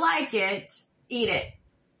 If you like it, eat it.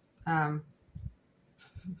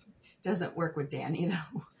 Doesn't work with Danny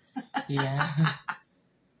though. Yeah.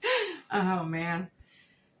 Oh man.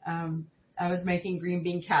 I was making green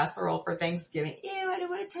bean casserole for Thanksgiving. Ew, I don't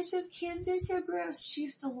want to touch those cans. They're so gross. She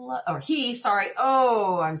used to love,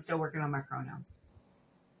 I'm still working on my pronouns.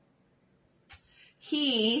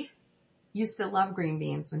 He used to love green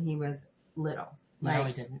beans when he was little. No,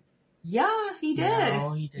 he didn't. Yeah, he did.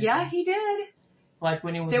 No, he didn't. Yeah, he did. Like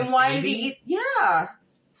when he was Then a why baby? did he eat? Yeah.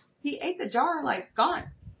 He ate the jar, like, gone.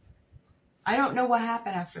 I don't know what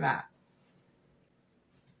happened after that.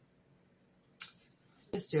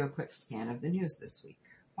 Just do a quick scan of the news this week.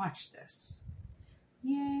 Watch this.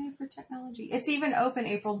 Yay for technology. It's even open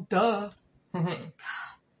April. Duh. I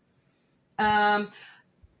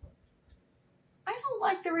don't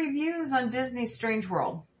like the reviews on Disney's Strange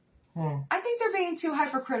World. I think they're being too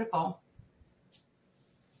hypercritical.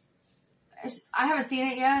 I haven't seen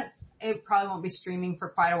it yet. It probably won't be streaming for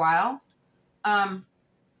quite a while. But,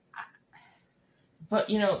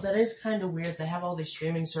 that is kind of weird. They have all these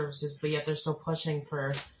streaming services, but yet they're still pushing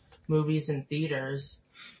for movies in theaters.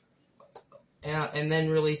 And then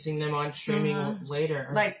releasing them on streaming later.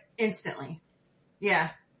 Like, instantly. Yeah.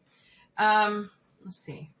 Let's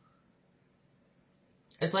see.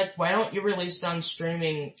 It's like, why don't you release it on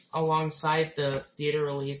streaming alongside the theater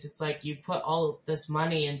release? It's like you put all this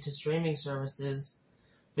money into streaming services,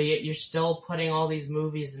 but yet you're still putting all these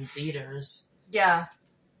movies in theaters. Yeah.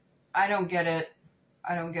 I don't get it.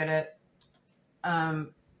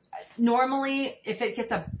 Normally, if it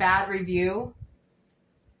gets a bad review,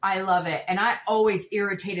 I love it. And I always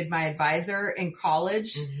irritated my advisor in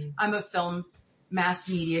college. I'm a film mass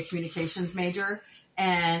media communications major.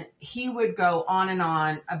 And he would go on and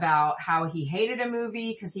on about how he hated a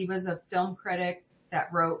movie because he was a film critic that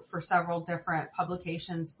wrote for several different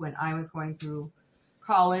publications when I was going through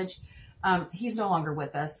college. He's no longer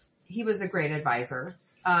with us. He was a great advisor.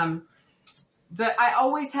 But I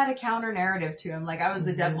always had a counter narrative to him. Like I was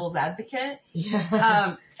the devil's advocate.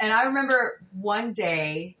 Yeah. And I remember one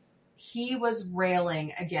day he was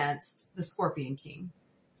railing against the Scorpion King.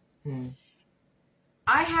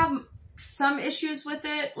 I have some issues with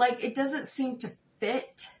it. Like it doesn't seem to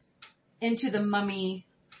fit into the Mummy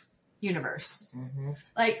universe.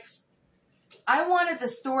 Like I wanted the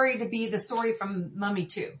story to be the story from Mummy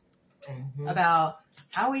 2 about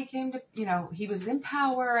how he came to, he was in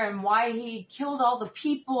power and why he killed all the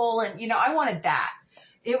people. And, I wanted that.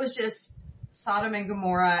 It was just Sodom and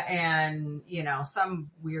Gomorrah and, some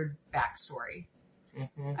weird backstory. I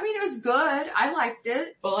mean, it was good. I liked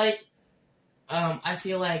it. But like, I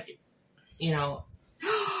feel like,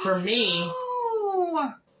 for me.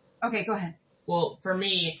 Okay, go ahead. Well, for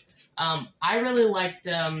me, I really liked,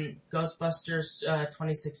 Ghostbusters,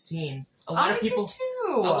 2016. A lot of people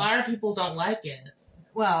don't like it.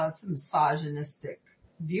 Well, it's a misogynistic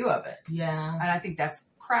view of it. Yeah. And I think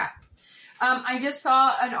that's crap. I just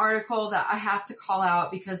saw an article that I have to call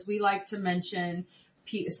out because we like to mention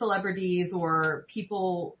celebrities or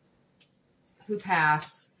people who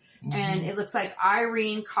pass. And it looks like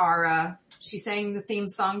Irene Cara, she sang the theme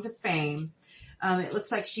song to Fame. It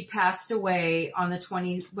looks like she passed away on that's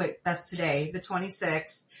today, the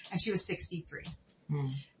 26th, and she was 63.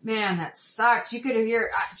 Man, that sucks. You could hear,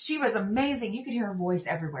 she was amazing. You could hear her voice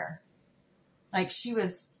everywhere. Like she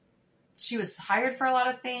was hired for a lot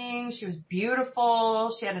of things. She was beautiful.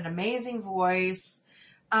 She had an amazing voice.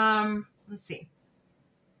 Let's see.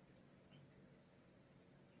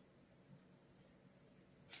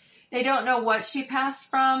 They don't know what she passed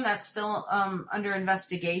from. That's still, under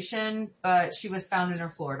investigation, but she was found in her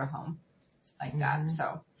Florida home like that.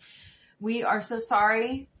 So we are so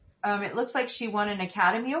sorry. It looks like she won an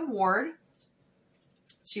Academy Award.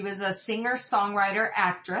 She was a singer, songwriter,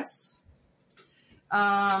 actress.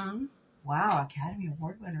 Wow, Academy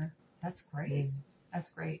Award winner. That's great.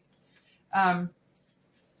 That's great. But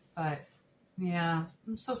yeah,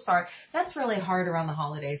 I'm so sorry. That's really hard around the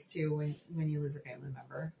holidays too when you lose a family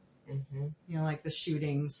member. Like the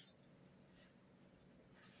shootings.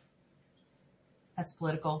 That's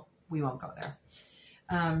political. We won't go there.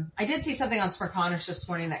 I did see something on Smirconish this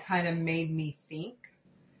morning that kind of made me think.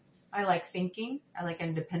 I like thinking. I like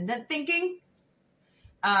independent thinking.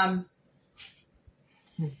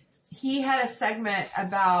 He had a segment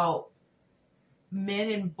about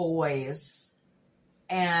men and boys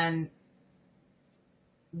and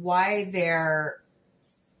why they're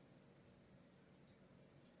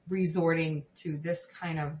resorting to this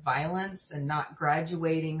kind of violence and not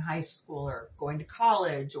graduating high school or going to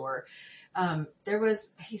college or,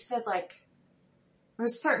 he said like,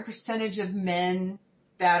 there's a certain percentage of men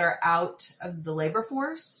that are out of the labor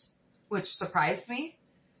force, which surprised me.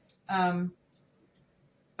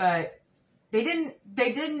 But they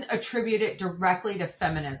didn't attribute it directly to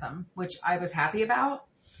feminism, which I was happy about.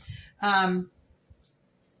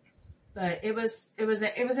 But it was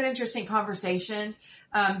an interesting conversation,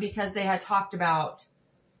 because they had talked about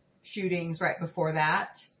shootings right before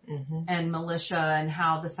that and militia and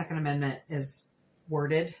how the Second Amendment is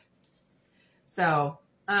worded. So,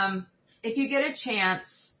 if you get a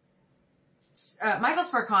chance, Michael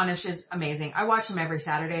Smirconish is amazing. I watch him every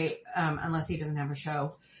Saturday, unless he doesn't have a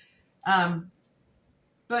show.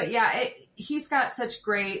 But But yeah, he's got such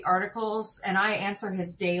great articles, and I answer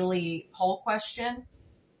his daily poll question.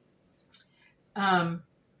 But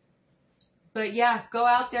yeah, go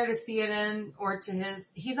out there to CNN or to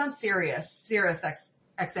he's on Sirius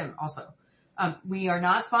XM also. We are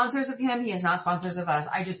not sponsors of him. He is not sponsors of us.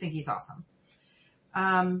 I just think he's awesome.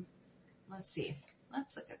 Let's see.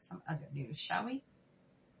 Let's look at some other news, shall we?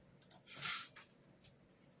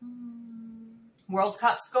 World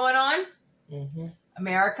Cup's going on. Mm-hmm.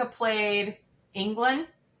 America played England.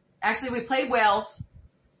 Actually, we played Wales.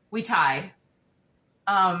 We tied.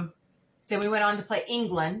 Then we went on to play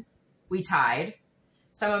England. We tied.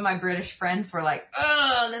 Some of my British friends were like,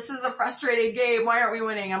 "Oh, this is a frustrating game. Why aren't we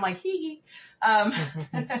winning?" I'm like, hee hee.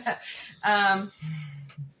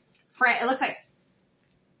 It looks like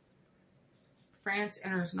France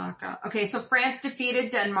enters knockout. Okay, so France defeated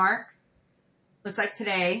Denmark. Looks like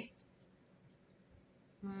today.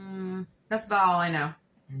 That's about all I know.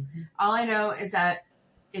 Mm-hmm. All I know is that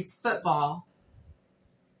it's football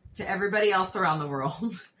to everybody else around the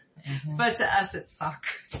world. Mm-hmm. But to us, it's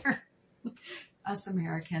soccer. Us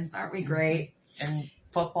Americans, aren't we great? And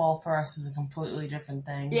football for us is a completely different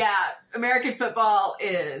thing. Yeah, American football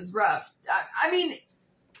is rough. I mean,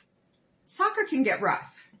 soccer can get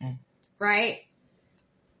rough, right?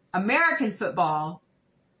 American football,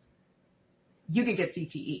 you could get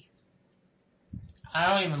CTE.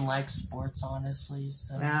 I don't even like sports, honestly.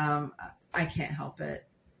 So I can't help it.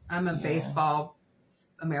 I'm a baseball,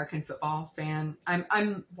 American football fan.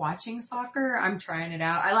 I'm watching soccer. I'm trying it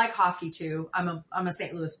out. I like hockey too. I'm a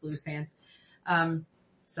St. Louis Blues fan.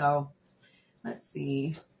 So let's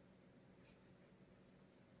see.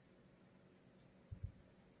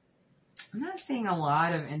 I'm not seeing a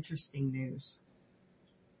lot of interesting news.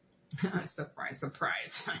 Surprise,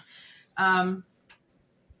 surprise.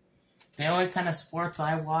 The only kind of sports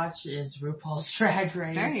I watch is RuPaul's Drag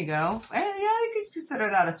Race. There you go. Well, yeah, you could consider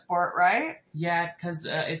that a sport, right? Yeah, because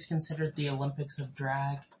it's considered the Olympics of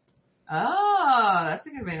drag. Oh, that's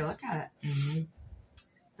a good way to look at it.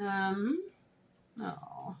 Mm-hmm.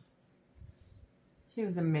 Oh. She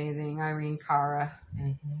was amazing, Irene Cara.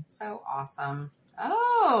 Mm-hmm. So awesome.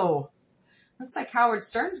 Oh, looks like Howard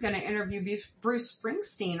Stern's going to interview Bruce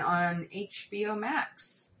Springsteen on HBO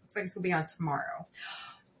Max. Looks like it's going to be on tomorrow.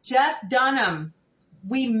 Jeff Dunham,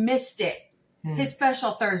 we missed it. His special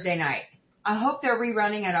Thursday night. I hope they're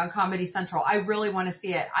rerunning it on Comedy Central. I really want to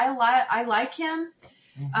see it. I like him.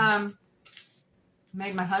 Mm-hmm.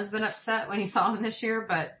 Made my husband upset when he saw him this year,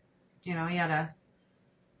 but you know, he had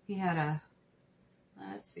a,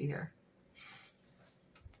 let's see here.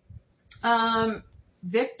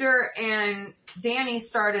 Victor and Danny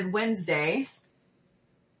started Wednesday.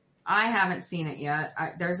 I haven't seen it yet.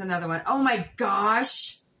 There's another one. Oh my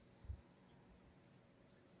gosh.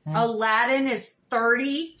 Aladdin is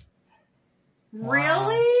 30. Wow.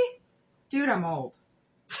 Really? Dude, I'm old.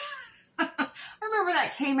 I remember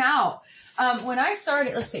that came out. When I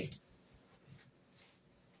started, let's see.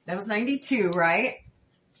 That was 92, right?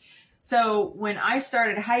 So when I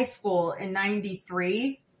started high school in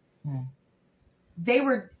 93,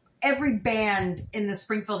 every band in the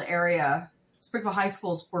Springfield area, Springfield high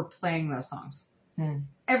schools were playing those songs.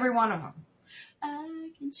 Every one of them. I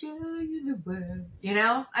can show you the world. You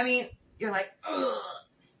know? I mean, you're like, ugh.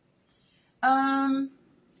 I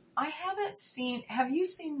haven't seen, have you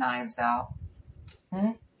seen Knives Out?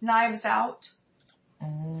 Knives Out?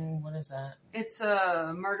 What is that? It's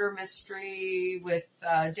a murder mystery with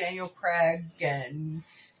Daniel Craig and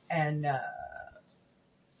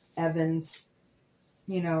Evans,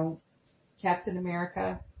 you know, Captain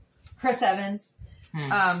America, Chris Evans.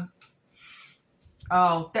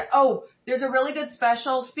 There's a really good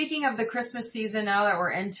special. Speaking of the Christmas season, now that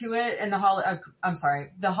we're into it, and the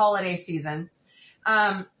holiday season,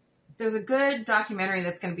 there's a good documentary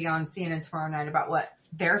that's going to be on CNN tomorrow night about what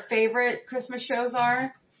their favorite Christmas shows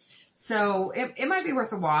are. So it might be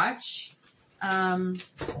worth a watch.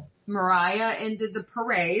 Mariah ended the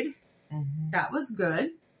parade. That was good.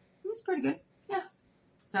 It was pretty good. Yeah.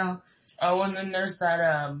 So. Oh, and then there's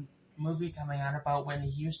that movie coming out about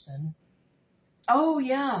Whitney Houston. Oh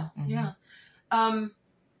yeah, yeah. You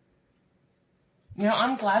know,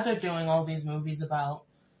 I'm glad they're doing all these movies about,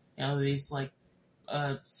 you know, these like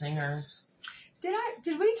singers.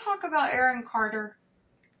 Did we talk about Aaron Carter?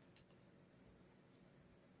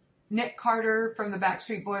 Nick Carter from the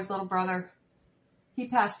Backstreet Boys' little brother. He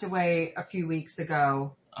passed away a few weeks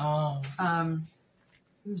ago. Oh.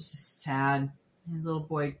 It was just sad. His little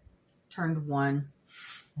boy turned 1.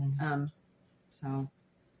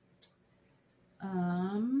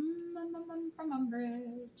 From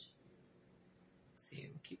Umbridge. Let's see,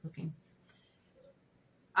 we'll keep looking.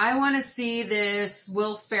 I want to see this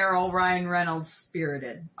Will Ferrell, Ryan Reynolds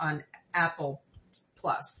Spirited on Apple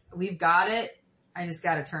Plus. We've got it. I just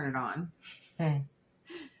got to turn it on.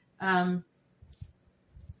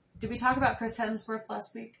 Did we talk about Chris Hemsworth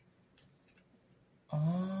last week?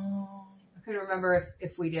 Oh. I couldn't remember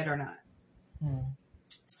if we did or not.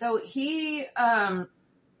 So he's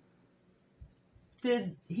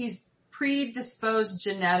predisposed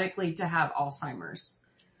genetically to have Alzheimer's.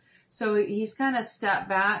 So he's kind of stepped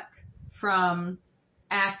back from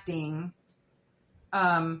acting,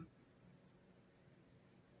 to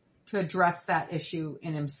address that issue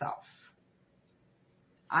in himself.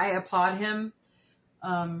 I applaud him.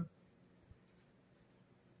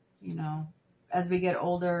 You know, as we get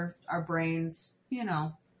older, our brains, you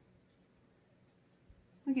know,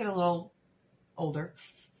 we get a little older.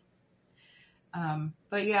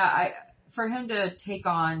 But yeah, for him to take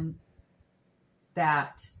on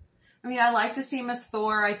that, I mean, I like to see him as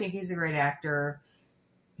Thor. I think he's a great actor.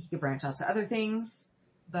 He could branch out to other things,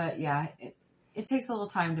 but yeah, it takes a little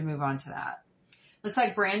time to move on to that. Looks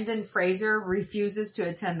like Brandon Fraser refuses to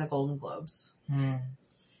attend the Golden Globes. And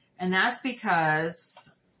that's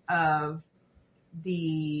because of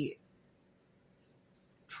the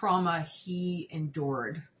trauma he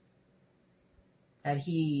endured, that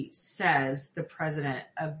he says the president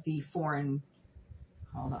of the foreign,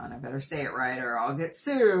 hold on, I better say it right or I'll get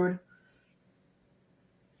sued.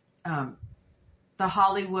 The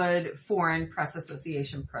Hollywood Foreign Press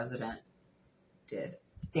Association president did.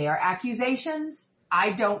 They are accusations.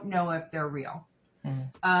 I don't know if they're real.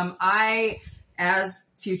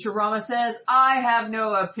 As Futurama says, I have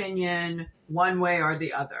no opinion one way or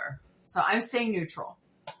the other. So I'm staying neutral.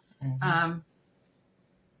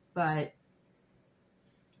 But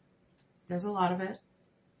there's a lot of it.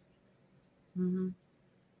 A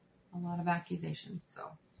lot of accusations.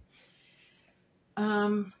 So,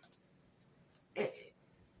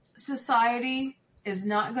 society is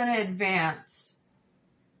not going to advance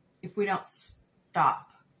if we don't stop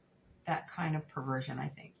that kind of perversion, I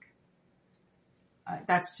think.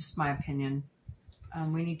 That's just my opinion.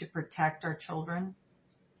 We need to protect our children.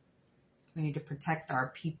 We need to protect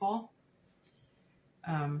our people.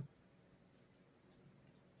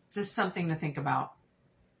 Just something to think about.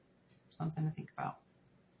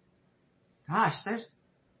 Gosh,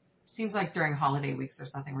 seems like during holiday weeks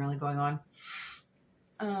there's nothing really going on.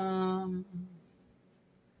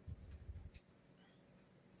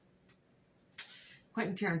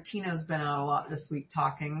 Quentin Tarantino's been out a lot this week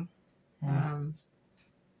talking.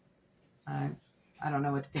 I don't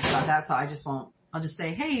know what to think about that, so I'll just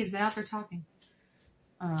say, hey, he's been out there talking.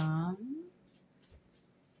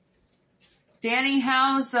 Danny,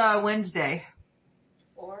 how's Wednesday?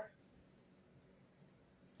 4.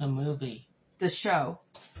 A movie. The show.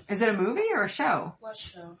 Is it a movie or a show? What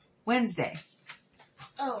show? Wednesday.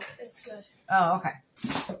 Oh, it's good. Oh, okay.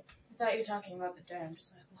 I thought you were talking about the day. I'm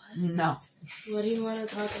just like, what? No. What do you want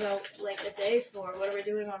to talk about, like, the day for? What are we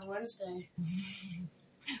doing on Wednesday?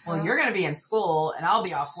 Well, you're going to be in school and I'll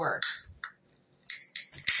be off work.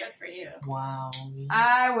 Good for you. Wow.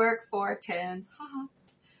 I work 4 10s.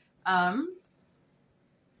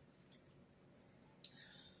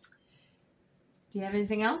 Do you have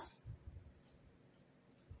anything else?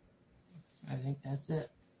 I think that's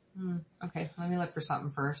it. Okay, let me look for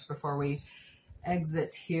something first before we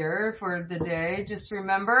exit here for the day. Just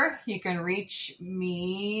remember, you can reach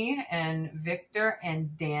me and Victor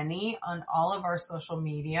and Danny on all of our social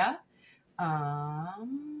media.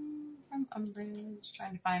 I'm just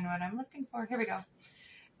trying to find what I'm looking for. Here we go.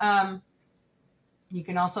 You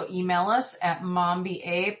can also email us at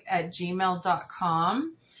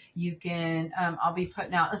mombieape@gmail.com. You can, I'll be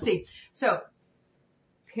putting out, let's see. So,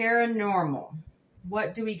 paranormal.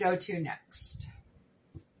 What do we go to next?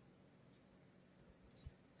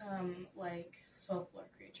 Like folklore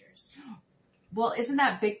creatures. Well, isn't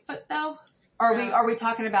that Bigfoot though? Are we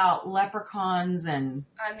talking about leprechauns and?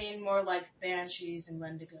 I mean, more like banshees and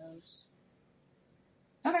wendigos.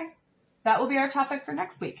 Okay. That will be our topic for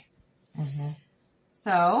next week.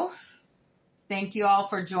 So, thank you all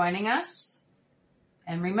for joining us.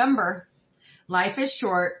 And remember, life is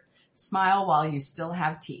short. Smile while you still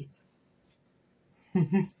have teeth.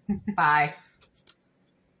 Bye.